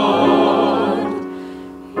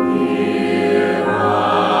 Here I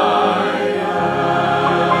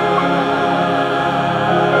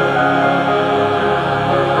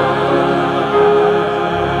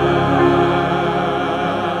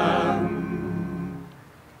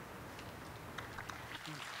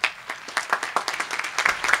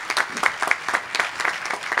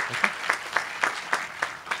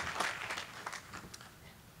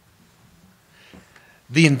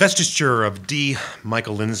The investiture of D.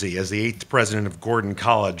 Michael Lindsay as the 8th president of Gordon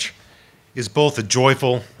College is both a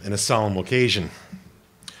joyful and a solemn occasion.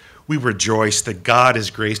 We rejoice that God has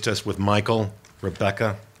graced us with Michael,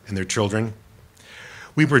 Rebecca, and their children.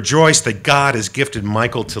 We rejoice that God has gifted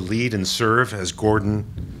Michael to lead and serve as Gordon.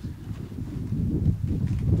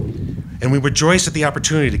 And we rejoice at the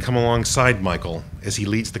opportunity to come alongside Michael as he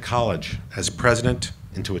leads the college as president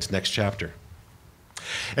into its next chapter.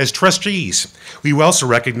 As trustees, we also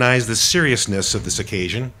recognize the seriousness of this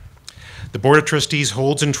occasion. The Board of Trustees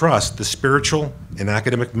holds in trust the spiritual and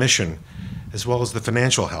academic mission, as well as the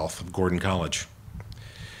financial health of Gordon College.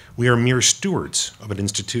 We are mere stewards of an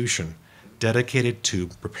institution dedicated to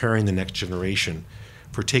preparing the next generation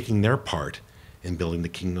for taking their part in building the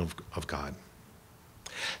kingdom of God.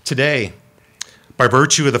 Today, by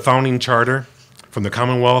virtue of the founding charter from the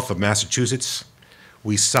Commonwealth of Massachusetts,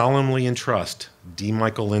 we solemnly entrust D.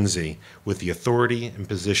 Michael Lindsay with the authority and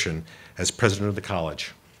position as president of the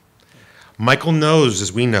college. Michael knows,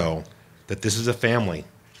 as we know, that this is a family,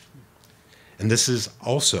 and this is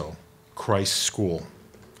also Christ's school.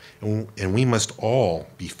 And we must all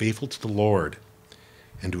be faithful to the Lord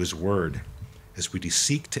and to his word as we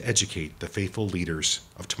seek to educate the faithful leaders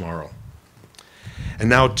of tomorrow. And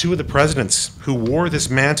now 2 of the presidents who wore this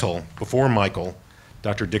mantle before Michael,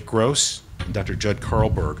 Dr. Dick Gross and Dr. Judd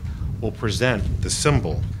Carlberg, will present the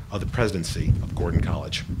symbol of the presidency of Gordon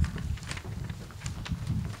College.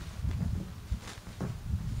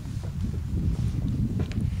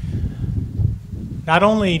 Not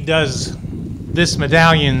only does this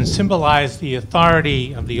medallion symbolize the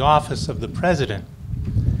authority of the office of the president,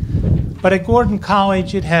 but at Gordon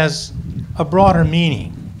College it has a broader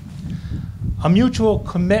meaning, a mutual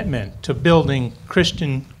commitment to building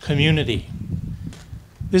Christian community.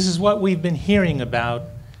 This is what we've been hearing about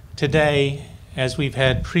today as we've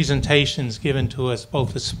had presentations given to us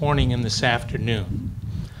both this morning and this afternoon.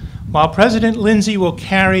 While President Lindsay will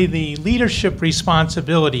carry the leadership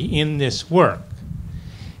responsibility in this work,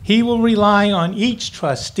 he will rely on each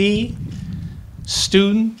trustee,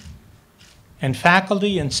 student, and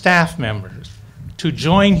faculty and staff members to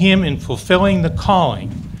join him in fulfilling the calling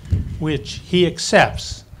which he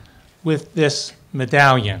accepts with this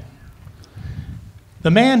medallion. The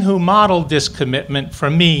man who modeled this commitment for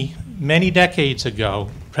me many decades ago,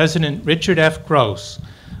 President Richard F. Gross,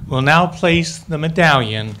 will now place the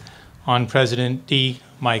medallion on President D.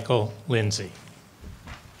 Michael Lindsay.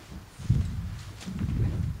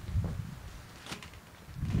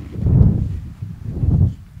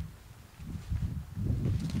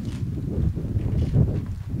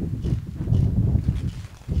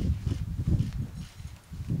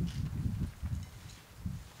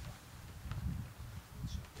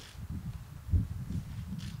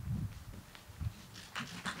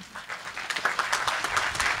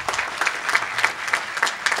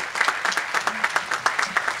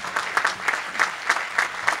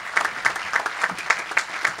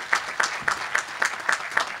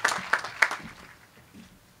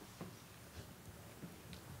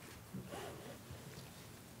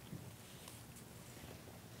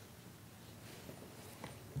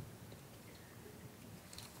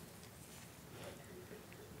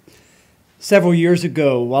 Several years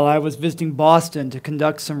ago, while I was visiting Boston to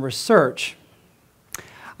conduct some research,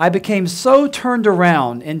 I became so turned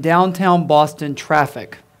around in downtown Boston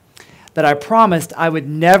traffic that I promised I would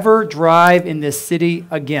never drive in this city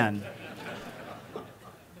again.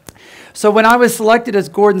 So when I was selected as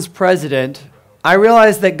Gordon's president, I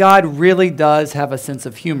realized that God really does have a sense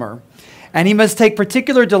of humor, and he must take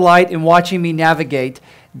particular delight in watching me navigate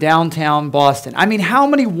downtown Boston. I mean, how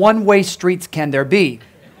many one-way streets can there be?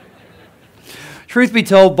 Truth be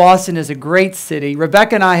told, Boston is a great city.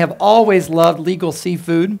 Rebecca and I have always loved legal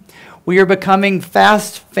seafood. We are becoming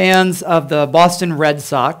fast fans of the Boston Red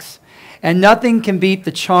Sox, and nothing can beat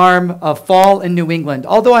the charm of fall in New England.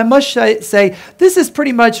 Although I must say, this is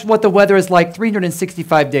pretty much what the weather is like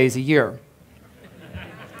 365 days a year.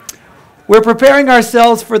 We're preparing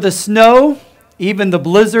ourselves for the snow, even the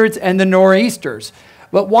blizzards and the nor'easters.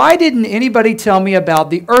 But why didn't anybody tell me about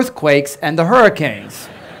the earthquakes and the hurricanes?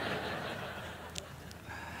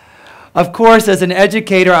 Of course, as an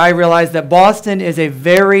educator, I realize that Boston is a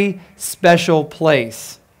very special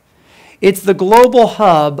place. It's the global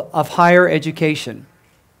hub of higher education.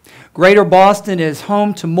 Greater Boston is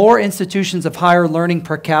home to more institutions of higher learning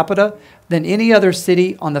per capita than any other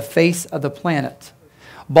city on the face of the planet.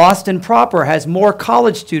 Boston proper has more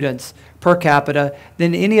college students per capita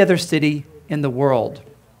than any other city in the world.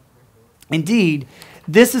 Indeed,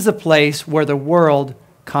 this is a place where the world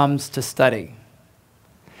comes to study.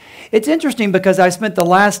 It's interesting because I spent the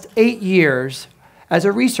last 8 years as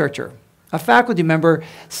a researcher, a faculty member,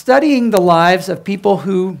 studying the lives of people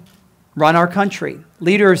who run our country,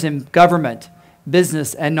 leaders in government,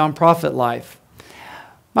 business, and nonprofit life.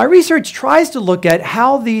 My research tries to look at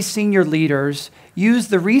how these senior leaders use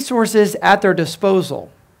the resources at their disposal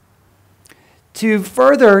to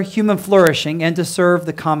further human flourishing and to serve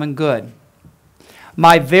the common good.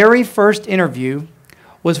 My very first interview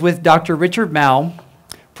was with Dr. Richard Mao,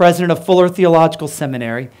 president of Fuller Theological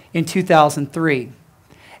Seminary, in 2003.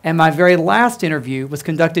 And my very last interview was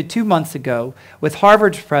conducted 2 months ago with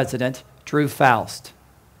Harvard's president, Drew Faust.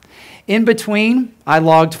 In between, I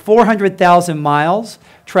logged 400,000 miles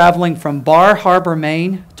traveling from Bar Harbor,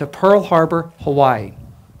 Maine to Pearl Harbor, Hawaii.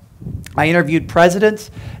 I interviewed presidents,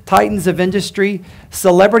 titans of industry,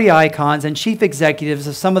 celebrity icons, and chief executives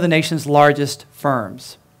of some of the nation's largest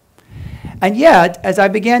firms. And yet, as I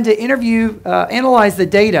began to analyze the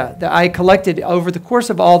data that I collected over the course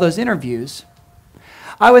of all those interviews,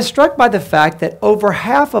 I was struck by the fact that over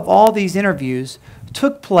half of all these interviews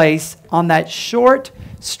took place on that short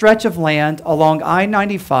stretch of land along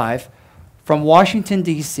I-95 from Washington,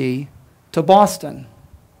 D.C. to Boston.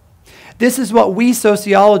 This is what we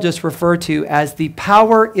sociologists refer to as the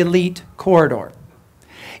power elite corridor.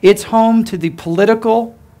 It's home to the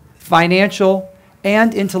political, financial,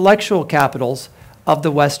 and intellectual capitals of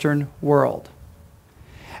the Western world.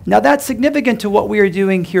 Now that's significant to what we are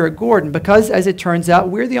doing here at Gordon because, as it turns out,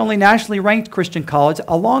 we're the only nationally ranked Christian college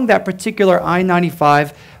along that particular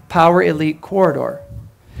I-95 power elite corridor.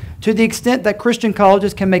 To the extent that Christian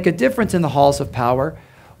colleges can make a difference in the halls of power,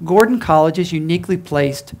 Gordon College is uniquely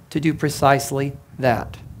placed to do precisely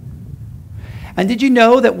that. And did you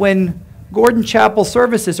know that when Gordon Chapel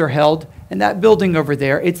services are held in that building over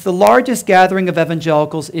there, it's the largest gathering of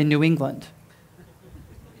evangelicals in New England?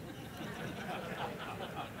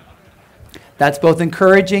 That's both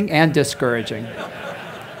encouraging and discouraging.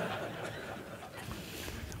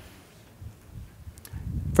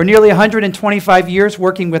 For nearly 125 years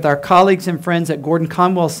working with our colleagues and friends at Gordon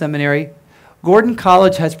Conwell Seminary, Gordon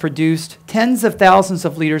College has produced tens of thousands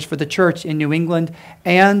of leaders for the church in New England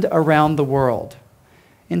and around the world.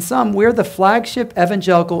 In sum, we're the flagship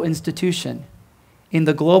evangelical institution in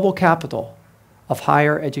the global capital of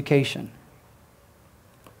higher education.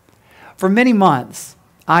 For many months,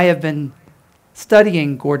 I have been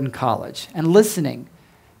studying Gordon College and listening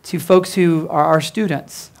to folks who are our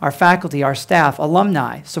students, our faculty, our staff,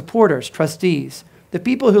 alumni, supporters, trustees, the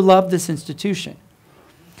people who love this institution.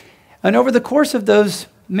 And over the course of those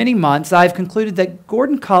many months, I've concluded that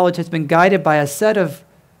Gordon College has been guided by a set of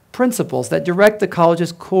principles that direct the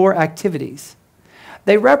college's core activities.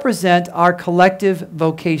 They represent our collective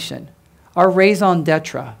vocation, our raison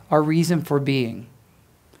d'etre, our reason for being.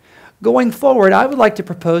 Going forward, I would like to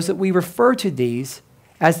propose that we refer to these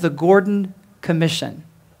as the Gordon Commission.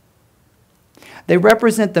 They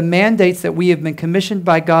represent the mandates that we have been commissioned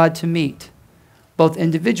by God to meet, both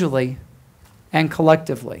individually and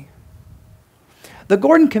collectively. The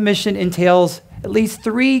Gordon Commission entails at least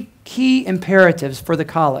 3 key imperatives for the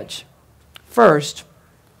college. First,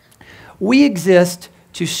 we exist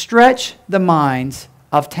to stretch the minds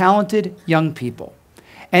of talented young people,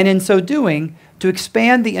 and in so doing, to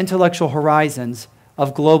expand the intellectual horizons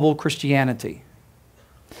of global Christianity.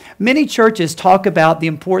 Many churches talk about the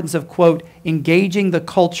importance of, quote, engaging the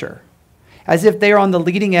culture, as if they are on the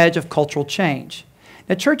leading edge of cultural change.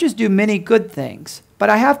 Now, churches do many good things, but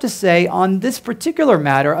I have to say, on this particular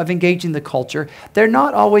matter of engaging the culture, they're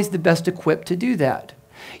not always the best equipped to do that.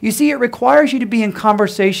 You see, it requires you to be in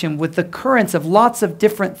conversation with the currents of lots of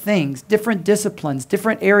different things, different disciplines,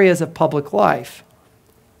 different areas of public life.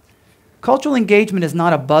 Cultural engagement is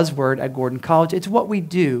not a buzzword at Gordon College. It's what we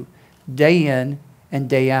do day in and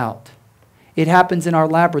day out. It happens in our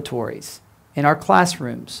laboratories, in our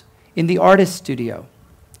classrooms, in the artist studio,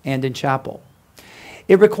 and in chapel.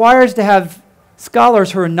 It requires to have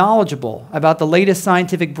scholars who are knowledgeable about the latest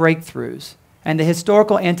scientific breakthroughs and the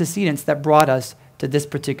historical antecedents that brought us to this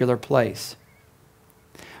particular place.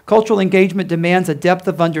 Cultural engagement demands a depth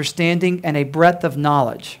of understanding and a breadth of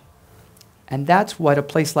knowledge. And that's what a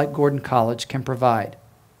place like Gordon College can provide,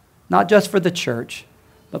 not just for the church,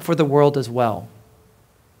 but for the world as well.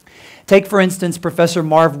 Take, for instance, Professor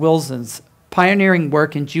Marv Wilson's pioneering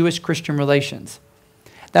work in Jewish-Christian relations.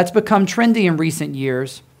 That's become trendy in recent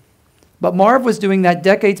years, but Marv was doing that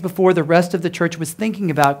decades before the rest of the church was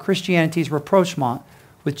thinking about Christianity's rapprochement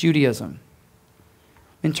with Judaism.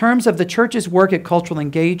 In terms of the church's work at cultural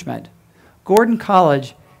engagement, Gordon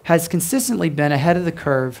College has consistently been ahead of the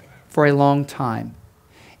curve for a long time.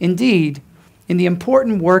 Indeed, in the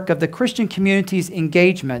important work of the Christian community's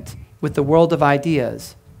engagement with the world of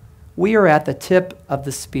ideas, we are at the tip of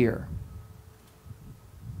the spear.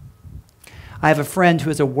 I have a friend who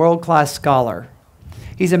is a world-class scholar.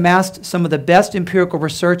 He's amassed some of the best empirical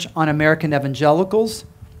research on American evangelicals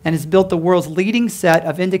and has built the world's leading set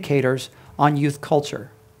of indicators on youth culture.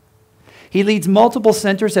 He leads multiple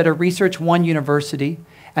centers at a Research One university,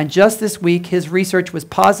 and just this week, his research was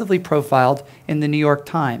positively profiled in the New York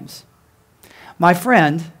Times. My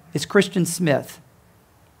friend is Christian Smith,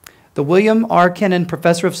 the William R. Kennan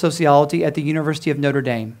Professor of Sociology at the University of Notre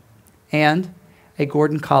Dame, and a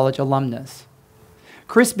Gordon College alumnus.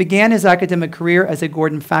 Chris began his academic career as a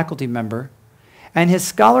Gordon faculty member, and his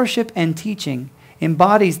scholarship and teaching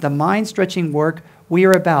embodies the mind-stretching work we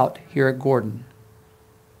are about here at Gordon.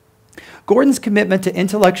 Gordon's commitment to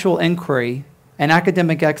intellectual inquiry and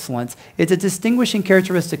academic excellence is a distinguishing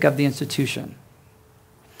characteristic of the institution.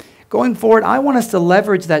 Going forward, I want us to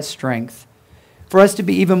leverage that strength for us to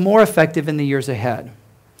be even more effective in the years ahead.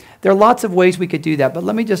 There are lots of ways we could do that, but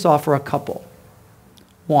let me just offer a couple.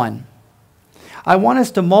 One, I want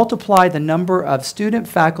us to multiply the number of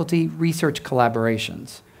student-faculty research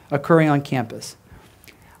collaborations occurring on campus.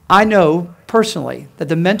 I know personally that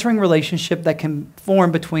the mentoring relationship that can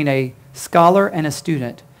form between a scholar and a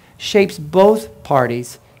student shapes both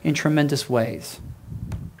parties in tremendous ways.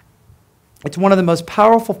 It's one of the most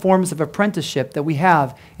powerful forms of apprenticeship that we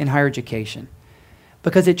have in higher education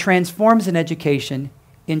because it transforms an education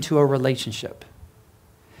into a relationship.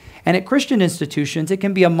 And at Christian institutions, it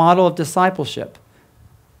can be a model of discipleship,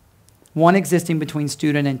 one existing between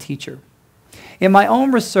student and teacher. In my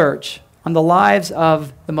own research on the lives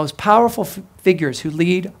of the most powerful figures who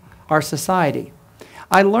lead our society,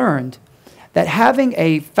 I learned that having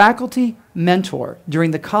a faculty mentor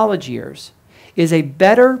during the college years is a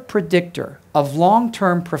better predictor of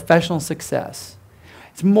long-term professional success.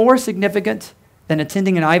 It's more significant than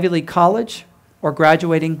attending an Ivy League college or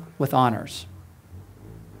graduating with honors.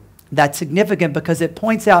 That's significant because it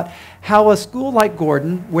points out how a school like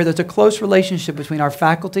Gordon, where there's a close relationship between our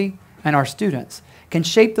faculty and our students, can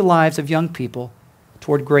shape the lives of young people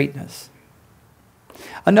toward greatness.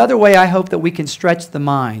 Another way I hope that we can stretch the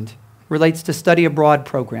mind relates to study abroad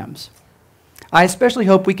programs. I especially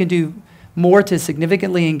hope we can do more to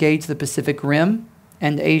significantly engage the Pacific Rim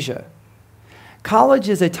and Asia. College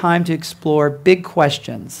is a time to explore big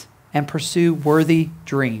questions and pursue worthy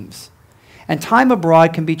dreams. And time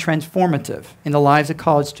abroad can be transformative in the lives of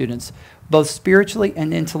college students, both spiritually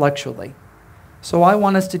and intellectually. So I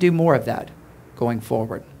want us to do more of that going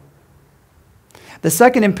forward. The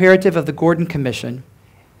second imperative of the Gordon Commission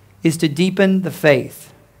is to deepen the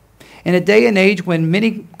faith. In a day and age when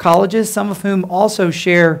many colleges, some of whom also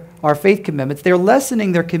share our faith commitments, they're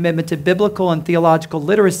lessening their commitment to biblical and theological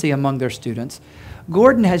literacy among their students.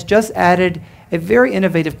 Gordon has just added a very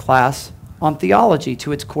innovative class on theology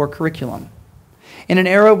to its core curriculum. In an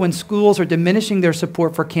era when schools are diminishing their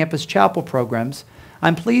support for campus chapel programs,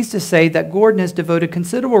 I'm pleased to say that Gordon has devoted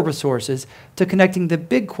considerable resources to connecting the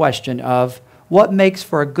big question of what makes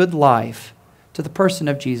for a good life to the person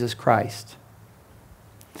of Jesus Christ.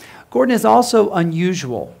 Gordon is also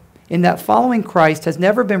unusual in that following Christ has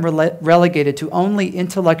never been relegated to only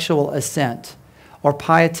intellectual assent or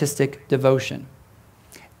pietistic devotion.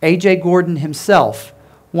 A.J. Gordon himself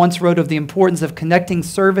once wrote of the importance of connecting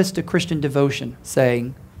service to Christian devotion,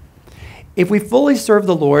 saying, "If we fully serve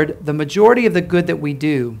the Lord, the majority of the good that we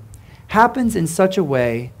do happens in such a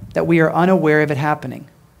way that we are unaware of it happening.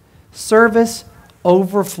 Service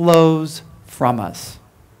overflows from us."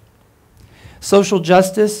 Social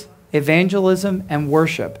justice, evangelism, and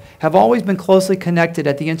worship have always been closely connected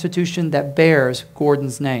at the institution that bears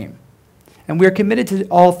Gordon's name. And we are committed to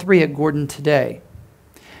all three at Gordon today.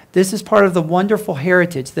 This is part of the wonderful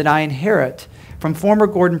heritage that I inherit from former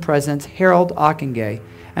Gordon presidents Harold Ockenga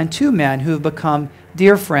and two men who have become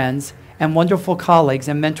dear friends and wonderful colleagues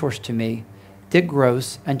and mentors to me, Dick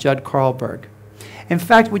Gross and Judd Carlberg. In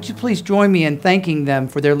fact, would you please join me in thanking them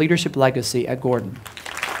for their leadership legacy at Gordon?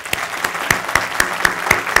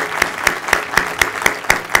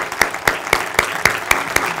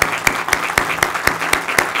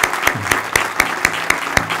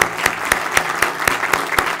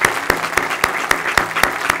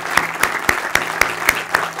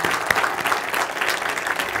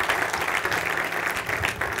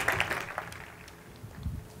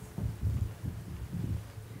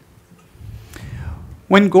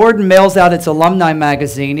 When Gordon mails out its alumni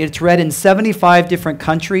magazine, it's read in 75 different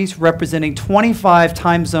countries, representing 25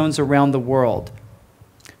 time zones around the world.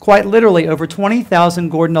 Quite literally, over 20,000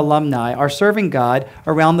 Gordon alumni are serving God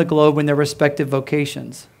around the globe in their respective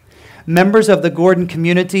vocations. Members of the Gordon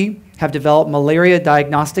community have developed malaria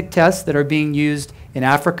diagnostic tests that are being used in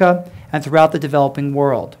Africa and throughout the developing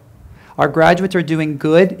world. Our graduates are doing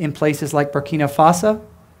good in places like Burkina Faso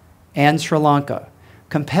and Sri Lanka,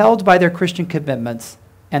 compelled by their Christian commitments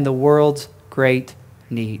and the world's great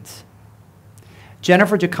needs.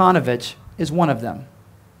 Jennifer Jukanovic is one of them.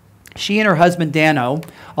 She and her husband Dano,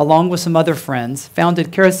 along with some other friends,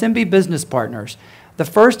 founded Karasimbi Business Partners, the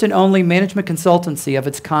first and only management consultancy of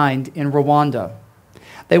its kind in Rwanda.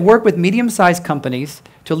 They work with medium-sized companies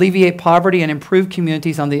to alleviate poverty and improve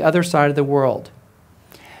communities on the other side of the world.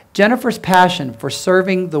 Jennifer's passion for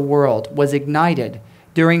serving the world was ignited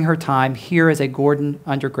during her time here as a Gordon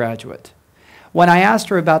undergraduate. When I asked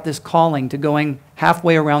her about this calling to going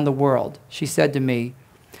halfway around the world, she said to me,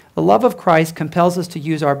 "The love of Christ compels us to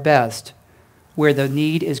use our best where the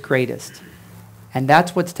need is greatest." And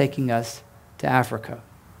that's what's taking us to Africa.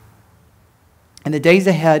 In the days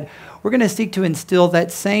ahead, we're going to seek to instill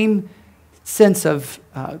that same sense of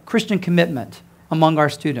Christian commitment among our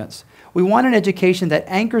students. We want an education that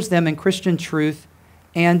anchors them in Christian truth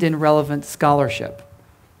and in relevant scholarship.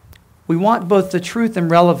 We want both the truth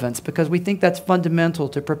and relevance because we think that's fundamental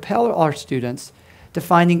to propel our students to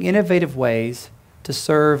finding innovative ways to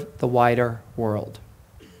serve the wider world.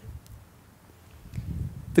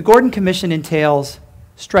 The Gordon Commission entails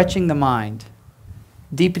stretching the mind,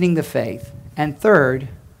 deepening the faith, and third,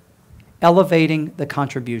 elevating the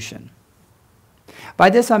contribution. By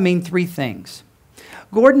this I mean three things.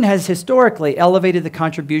 Gordon has historically elevated the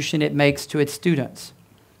contribution it makes to its students.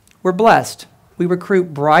 We're blessed. We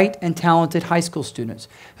recruit bright and talented high school students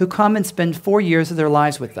who come and spend 4 years of their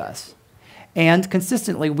lives with us. And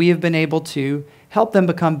consistently, we have been able to help them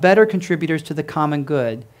become better contributors to the common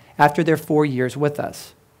good after their 4 years with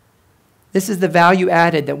us. This is the value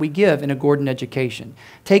added that we give in a Gordon education,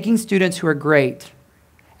 taking students who are great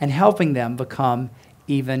and helping them become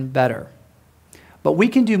even better. But we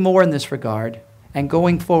can do more in this regard, and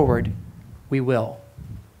going forward, we will.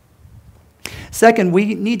 Second,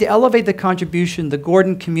 we need to elevate the contribution the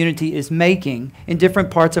Gordon community is making in different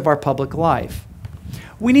parts of our public life.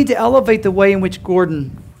 We need to elevate the way in which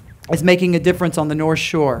Gordon is making a difference on the North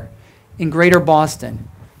Shore, in Greater Boston,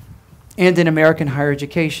 and in American higher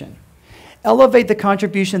education. Elevate the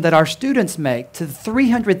contribution that our students make to the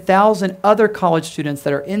 300,000 other college students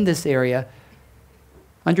that are in this area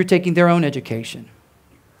undertaking their own education.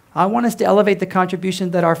 I want us to elevate the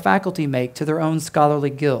contribution that our faculty make to their own scholarly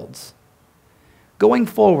guilds. Going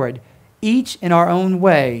forward, each in our own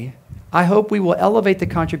way, I hope we will elevate the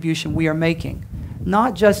contribution we are making,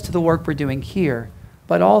 not just to the work we're doing here,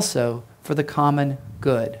 but also for the common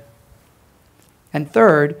good. And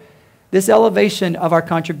third, this elevation of our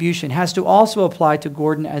contribution has to also apply to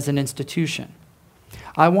Gordon as an institution.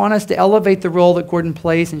 I want us to elevate the role that Gordon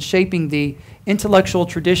plays in shaping the intellectual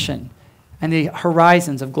tradition and the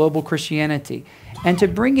horizons of global Christianity, and to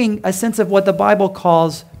bringing a sense of what the Bible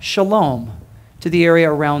calls shalom to the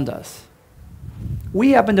area around us.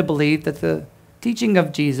 We happen to believe that the teaching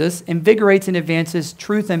of Jesus invigorates and advances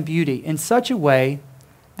truth and beauty in such a way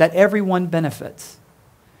that everyone benefits.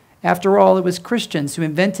 After all, it was Christians who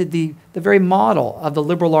invented the very model of the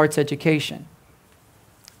liberal arts education.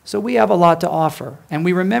 So we have a lot to offer, and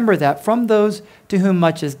we remember that from those to whom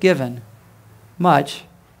much is given, much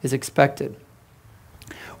is expected.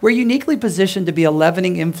 We're uniquely positioned to be a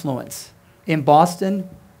leavening influence in Boston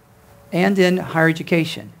and in higher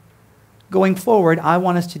education. Going forward, I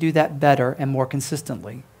want us to do that better and more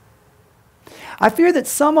consistently. I fear that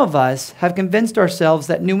some of us have convinced ourselves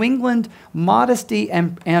that New England modesty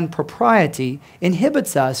and propriety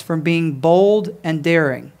inhibits us from being bold and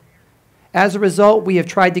daring. As a result, we have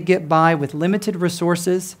tried to get by with limited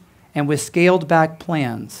resources and with scaled back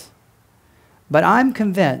plans. But I'm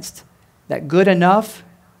convinced that good enough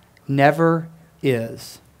never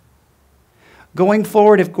is. Going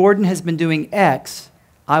forward, if Gordon has been doing X,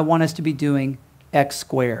 I want us to be doing X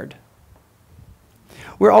squared.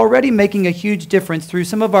 We're already making a huge difference through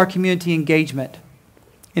some of our community engagement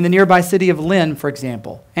in the nearby city of Lynn, for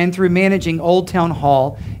example, and through managing Old Town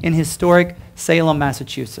Hall in historic Salem,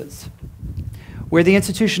 Massachusetts. We're the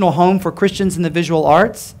institutional home for Christians in the visual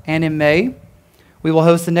arts, and in May, we will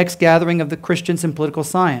host the next gathering of the Christians in political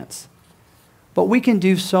science. But we can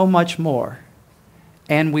do so much more,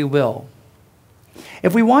 and we will.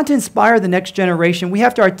 If we want to inspire the next generation, we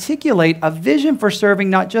have to articulate a vision for serving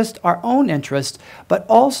not just our own interest, but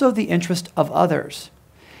also the interest of others.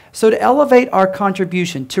 So to elevate our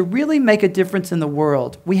contribution, to really make a difference in the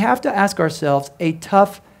world, we have to ask ourselves a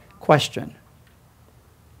tough question.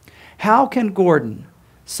 How can Gordon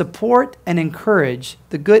support and encourage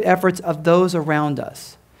the good efforts of those around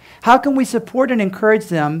us? How can we support and encourage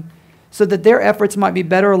them so that their efforts might be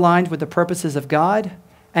better aligned with the purposes of God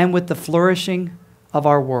and with the flourishing of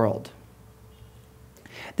our world?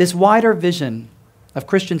 This wider vision of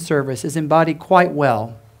Christian service is embodied quite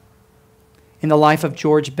well in the life of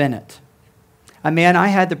George Bennett, a man I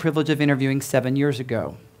had the privilege of interviewing 7 years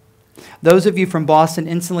ago. Those of you from Boston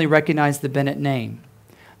instantly recognize the Bennett name.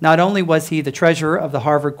 Not only was he the treasurer of the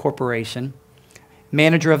Harvard Corporation,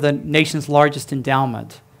 manager of the nation's largest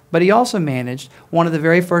endowment, but he also managed one of the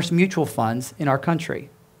very first mutual funds in our country.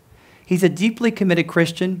 He's a deeply committed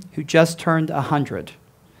Christian who just turned 100.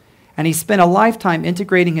 And he spent a lifetime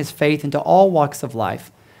integrating his faith into all walks of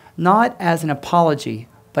life, not as an apology,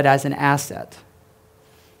 but as an asset.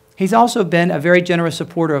 He's also been a very generous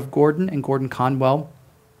supporter of Gordon and Gordon Conwell.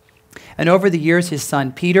 And over the years, his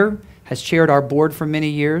son Peter has chaired our board for many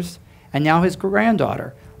years, and now his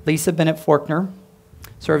granddaughter, Lisa Bennett Faulkner,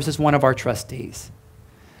 serves as one of our trustees.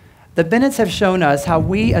 The Bennetts have shown us how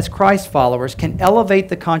we as Christ followers can elevate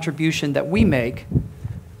the contribution that we make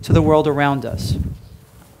to the world around us.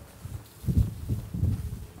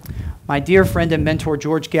 My dear friend and mentor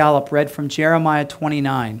George Gallup read from Jeremiah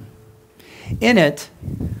 29. In it,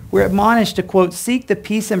 we're admonished to, quote, "Seek the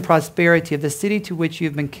peace and prosperity of the city to which you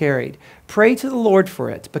have been carried. Pray to the Lord for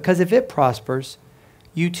it, because if it prospers,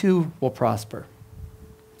 you too will prosper."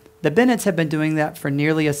 The Bennetts have been doing that for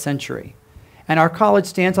nearly a century, and our college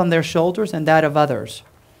stands on their shoulders and that of others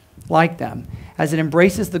like them as it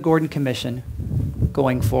embraces the Gordon Commission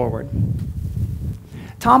going forward.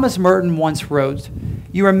 Thomas Merton once wrote,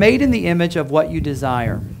 "You are made in the image of what you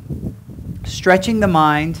desire," stretching the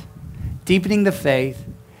mind, deepening the faith,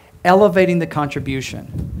 elevating the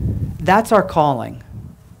contribution. That's our calling.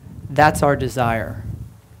 That's our desire.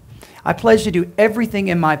 I pledge to do everything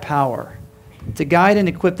in my power to guide and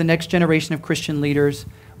equip the next generation of Christian leaders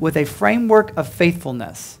with a framework of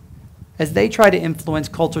faithfulness as they try to influence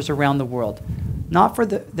cultures around the world, not for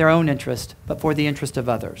their own interest, but for the interest of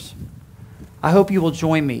others. I hope you will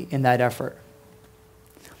join me in that effort.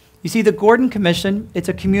 You see, the Gordon Commission, it's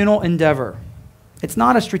a communal endeavor. It's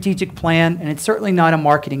not a strategic plan, and it's certainly not a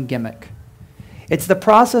marketing gimmick. It's the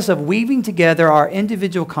process of weaving together our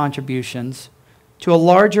individual contributions to a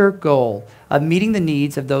larger goal of meeting the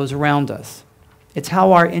needs of those around us. It's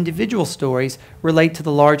how our individual stories relate to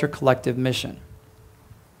the larger collective mission.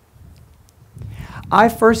 I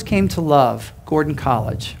first came to love Gordon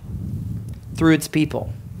College through its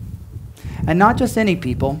people. And not just any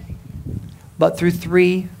people, but through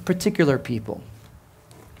three particular people: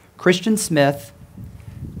 Christian Smith,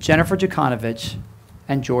 Jennifer Jakanovich,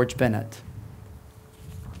 and George Bennett.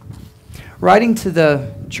 Writing to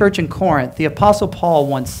the church in Corinth, the Apostle Paul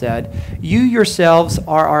once said, "You yourselves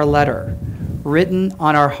are our letter, written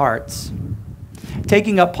on our hearts."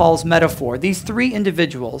 Taking up Paul's metaphor, these three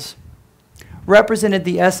individuals represented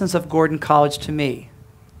the essence of Gordon College to me.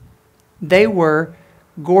 They were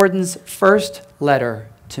Gordon's first letter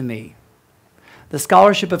to me. The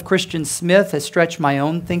scholarship of Christian Smith has stretched my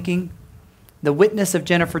own thinking. The witness of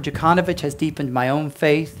Jennifer Jakanovich has deepened my own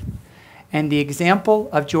faith. And the example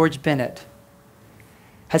of George Bennett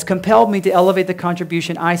has compelled me to elevate the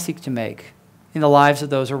contribution I seek to make in the lives of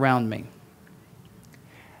those around me.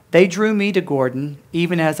 They drew me to Gordon,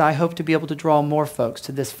 even as I hope to be able to draw more folks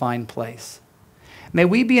to this fine place. May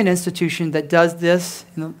we be an institution that does this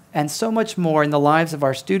and so much more in the lives of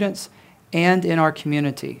our students and in our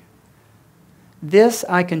community. This,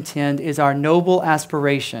 I contend, is our noble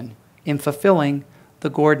aspiration in fulfilling the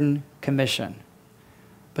Gordon Commission,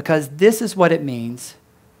 because this is what it means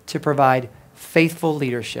to provide faithful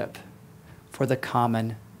leadership for the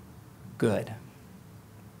common good.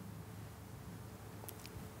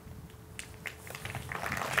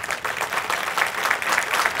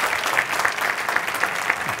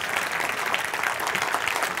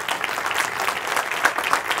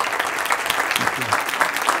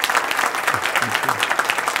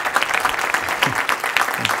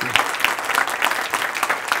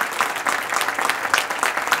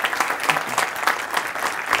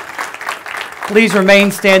 Please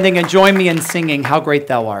remain standing and join me in singing How Great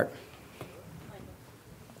Thou Art.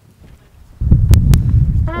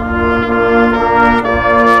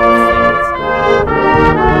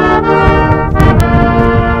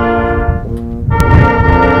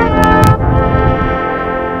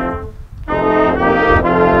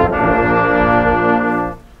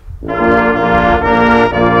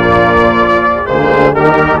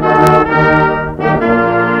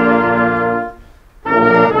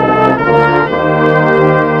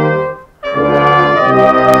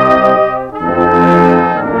 Thank you.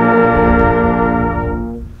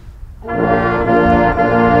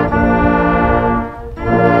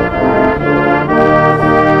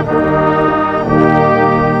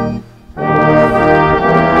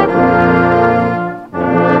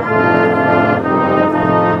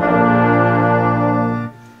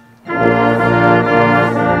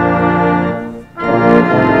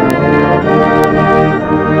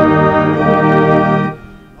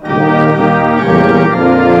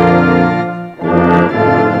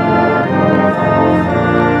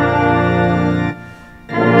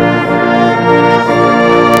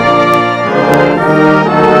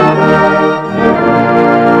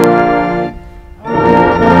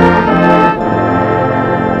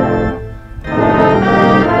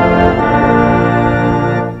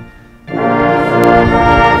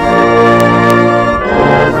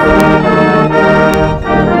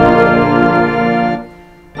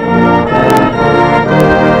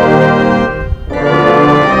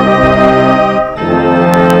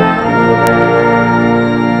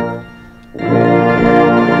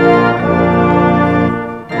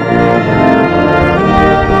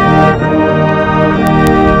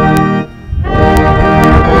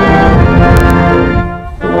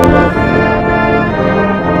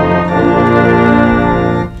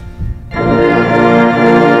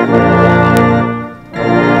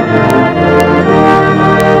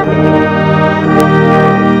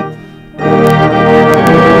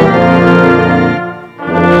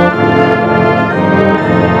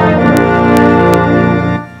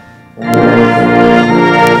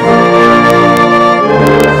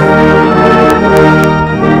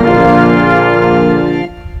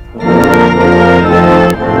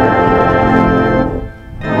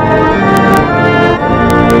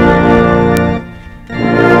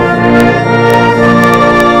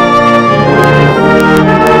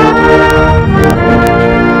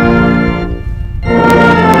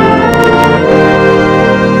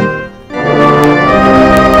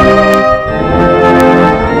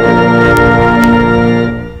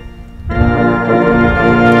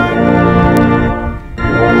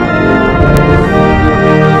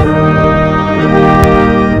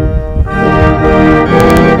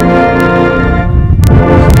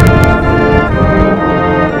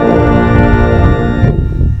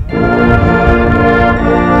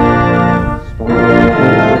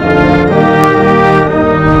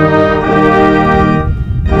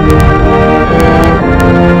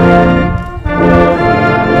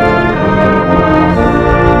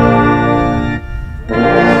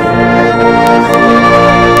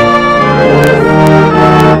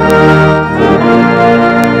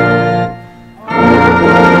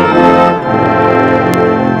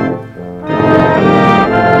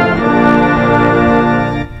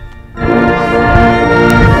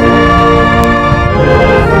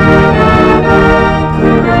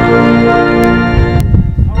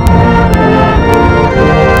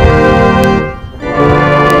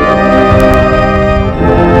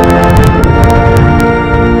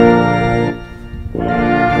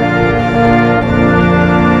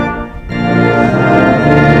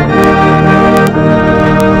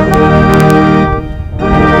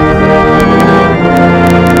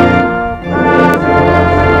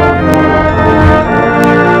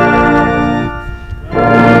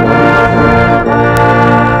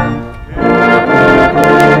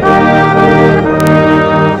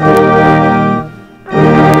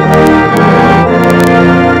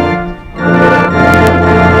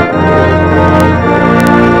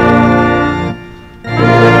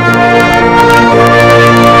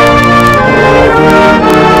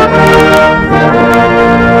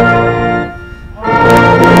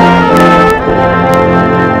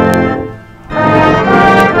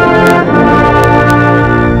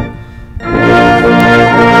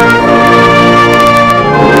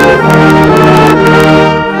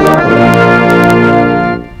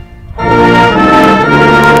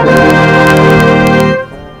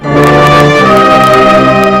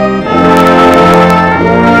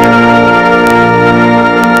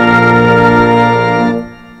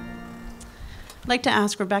 like to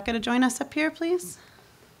ask Rebecca to join us up here, please.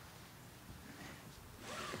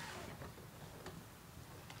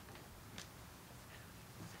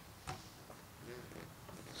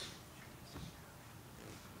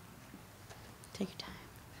 Take your time.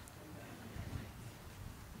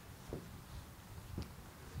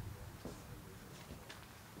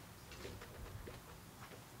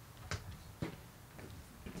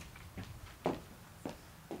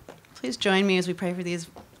 Please join me as we pray for these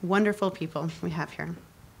wonderful people we have here.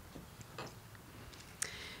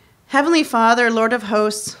 Heavenly Father, Lord of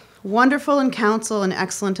hosts, wonderful in counsel and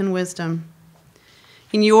excellent in wisdom.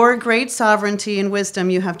 In your great sovereignty and wisdom,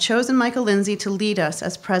 you have chosen Michael Lindsay to lead us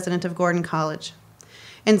as president of Gordon College.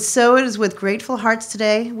 And so it is with grateful hearts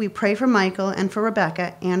today we pray for Michael and for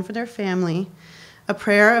Rebecca and for their family, a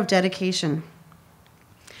prayer of dedication.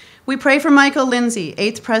 We pray for Michael Lindsay,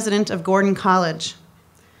 8th president of Gordon College.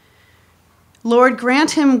 Lord,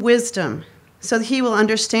 grant him wisdom so that he will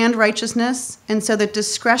understand righteousness and so that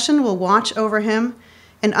discretion will watch over him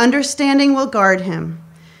and understanding will guard him.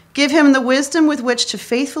 Give him the wisdom with which to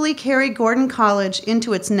faithfully carry Gordon College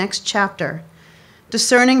into its next chapter,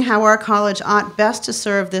 discerning how our college ought best to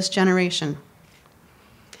serve this generation.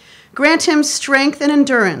 Grant him strength and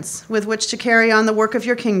endurance with which to carry on the work of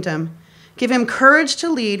your kingdom. Give him courage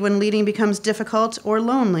to lead when leading becomes difficult or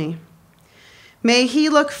lonely. May he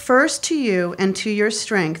look first to you and to your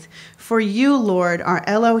strength, for you, Lord, are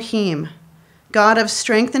Elohim, God of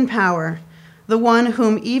strength and power, the one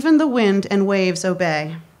whom even the wind and waves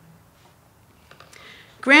obey.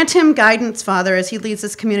 Grant him guidance, Father, as he leads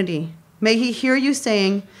this community. May he hear you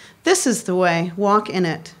saying, "This is the way, walk in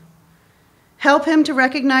it." Help him to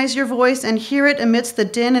recognize your voice and hear it amidst the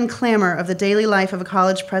din and clamor of the daily life of a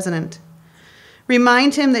college president.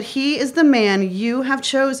 Remind him that he is the man you have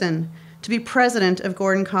chosen to be president of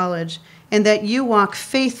Gordon College, and that you walk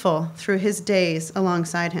faithful through his days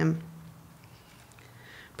alongside him.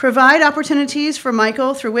 Provide opportunities for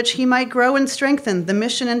Michael through which he might grow and strengthen the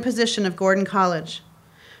mission and position of Gordon College.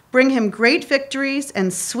 Bring him great victories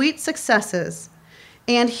and sweet successes,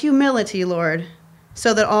 and humility, Lord,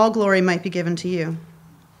 so that all glory might be given to you.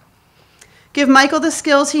 Give Michael the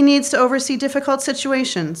skills he needs to oversee difficult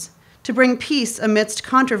situations, to bring peace amidst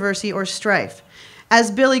controversy or strife, as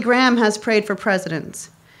Billy Graham has prayed for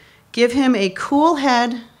presidents. Give him a cool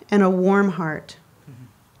head and a warm heart.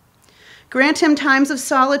 Grant him times of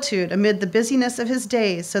solitude amid the busyness of his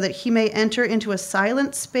days so that he may enter into a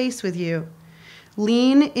silent space with you,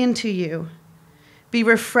 lean into you, be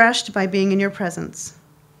refreshed by being in your presence.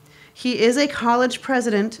 He is a college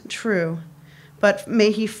president, true, but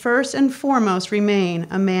may he first and foremost remain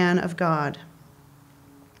a man of God.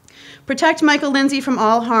 Protect Michael Lindsay from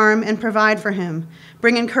all harm and provide for him.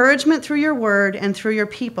 Bring encouragement through your word and through your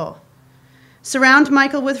people. Surround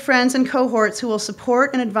Michael with friends and cohorts who will support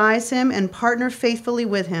and advise him and partner faithfully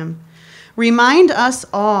with him. Remind us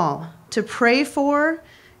all to pray for,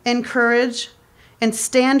 encourage, and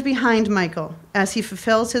stand behind Michael as he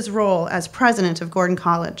fulfills his role as president of Gordon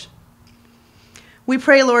College. We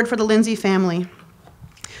pray, Lord, for the Lindsay family.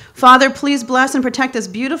 Father, please bless and protect this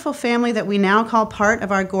beautiful family that we now call part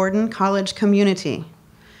of our Gordon College community.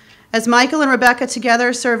 As Michael and Rebecca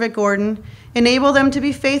together serve at Gordon, enable them to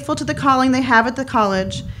be faithful to the calling they have at the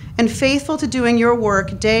college and faithful to doing your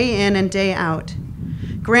work day in and day out.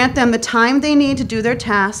 Grant them the time they need to do their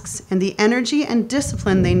tasks and the energy and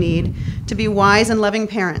discipline they need to be wise and loving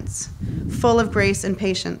parents, full of grace and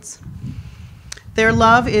patience. Their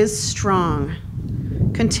love is strong.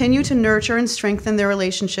 Continue to nurture and strengthen their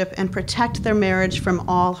relationship and protect their marriage from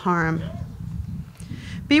all harm.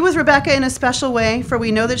 Be with Rebecca in a special way, for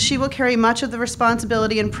we know that she will carry much of the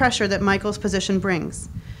responsibility and pressure that Michael's position brings.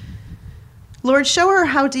 Lord, show her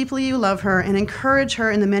how deeply you love her and encourage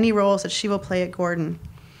her in the many roles that she will play at Gordon.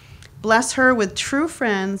 Bless her with true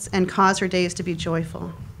friends and cause her days to be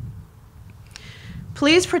joyful.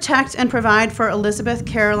 Please protect and provide for Elizabeth,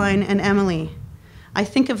 Caroline, and Emily. I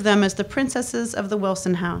think of them as the princesses of the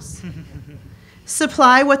Wilson house.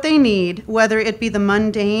 Supply what they need, whether it be the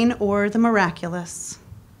mundane or the miraculous.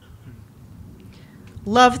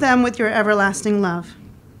 Love them with your everlasting love.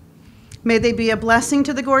 May they be a blessing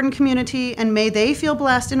to the Gordon community, and may they feel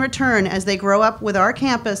blessed in return as they grow up with our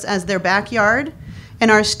campus as their backyard and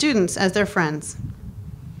our students as their friends.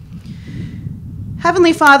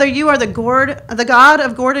 Heavenly Father, you are the God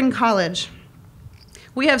of Gordon College.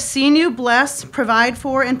 We have seen you bless, provide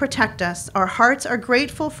for, and protect us. Our hearts are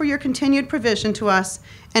grateful for your continued provision to us,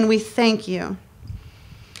 and we thank you.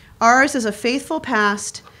 Ours is a faithful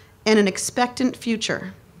past and an expectant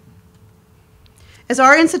future. As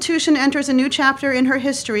our institution enters a new chapter in her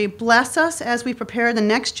history, bless us as we prepare the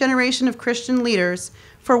next generation of Christian leaders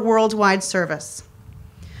for worldwide service.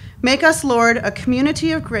 Make us, Lord, a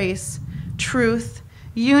community of grace, truth,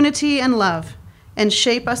 unity, and love, and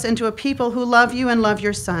shape us into a people who love you and love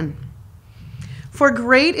your Son. For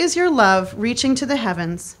great is your love reaching to the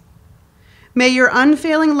heavens. May your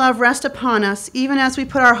unfailing love rest upon us even as we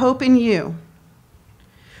put our hope in you.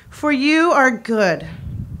 For you are good,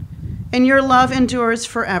 and your love endures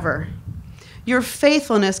forever. Your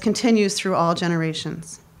faithfulness continues through all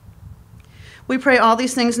generations. We pray all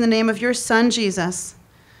these things in the name of your Son, Jesus.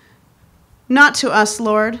 Not to us,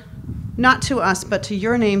 Lord, not to us, but to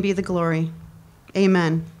your name be the glory.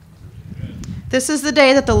 Amen. This is the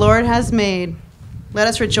day that the Lord has made. Let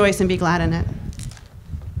us rejoice and be glad in it.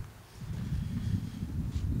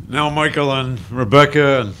 Now, Michael and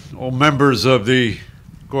Rebecca and all members of the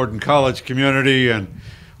Gordon College community and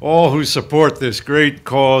all who support this great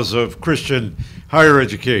cause of Christian higher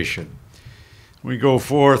education, we go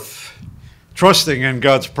forth trusting in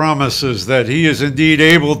God's promises that he is indeed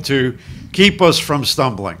able to keep us from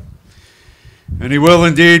stumbling. And he will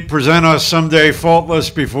indeed present us someday faultless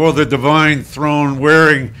before the divine throne,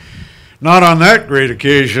 wearing not on that great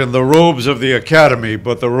occasion the robes of the academy,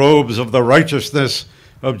 but the robes of the righteousness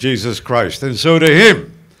of Jesus Christ. And so to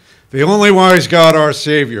him, the only wise God, our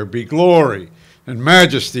Savior, be glory and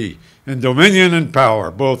majesty and dominion and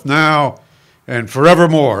power, both now and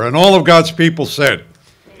forevermore. And all of God's people said,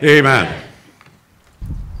 Amen.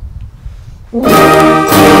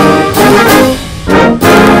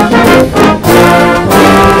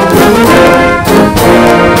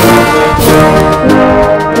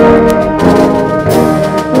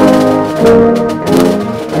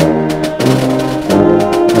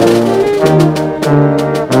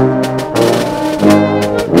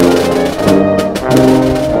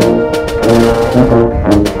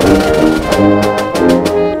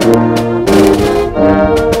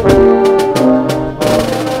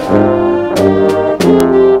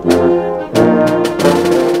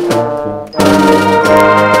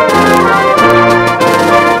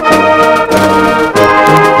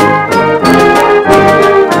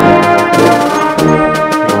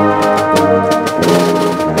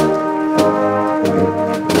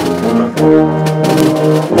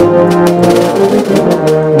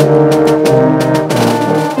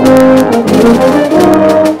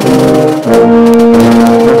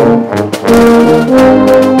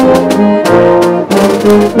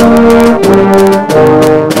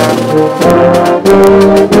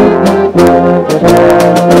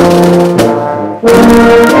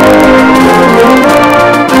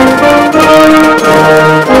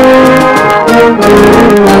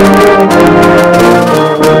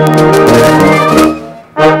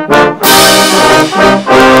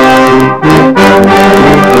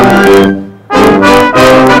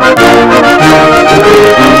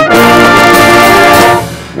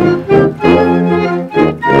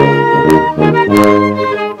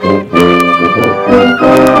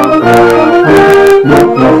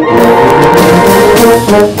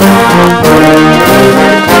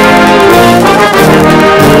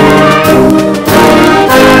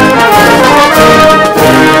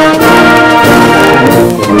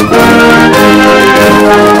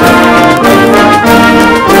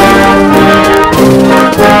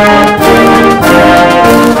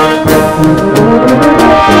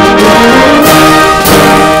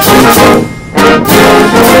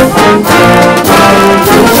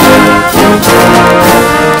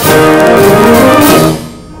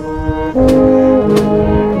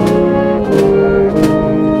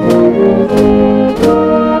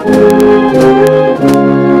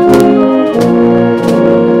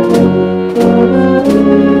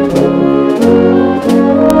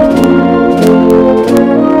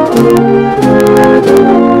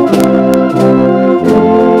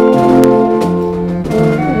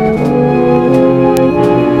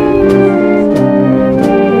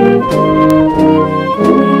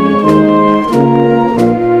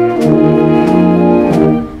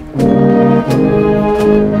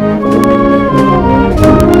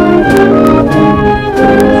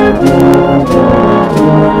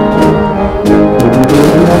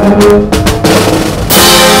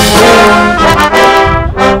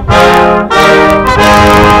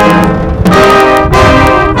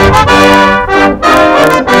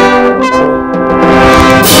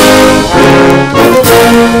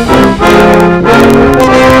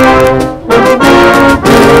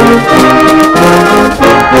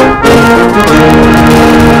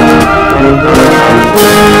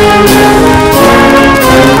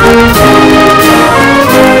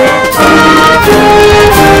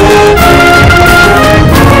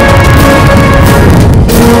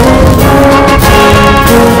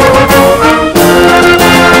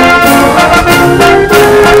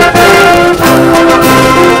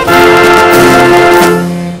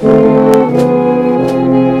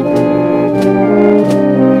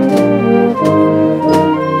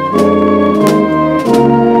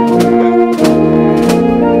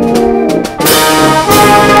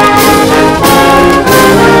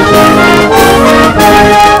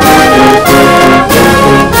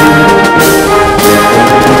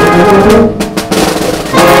 you.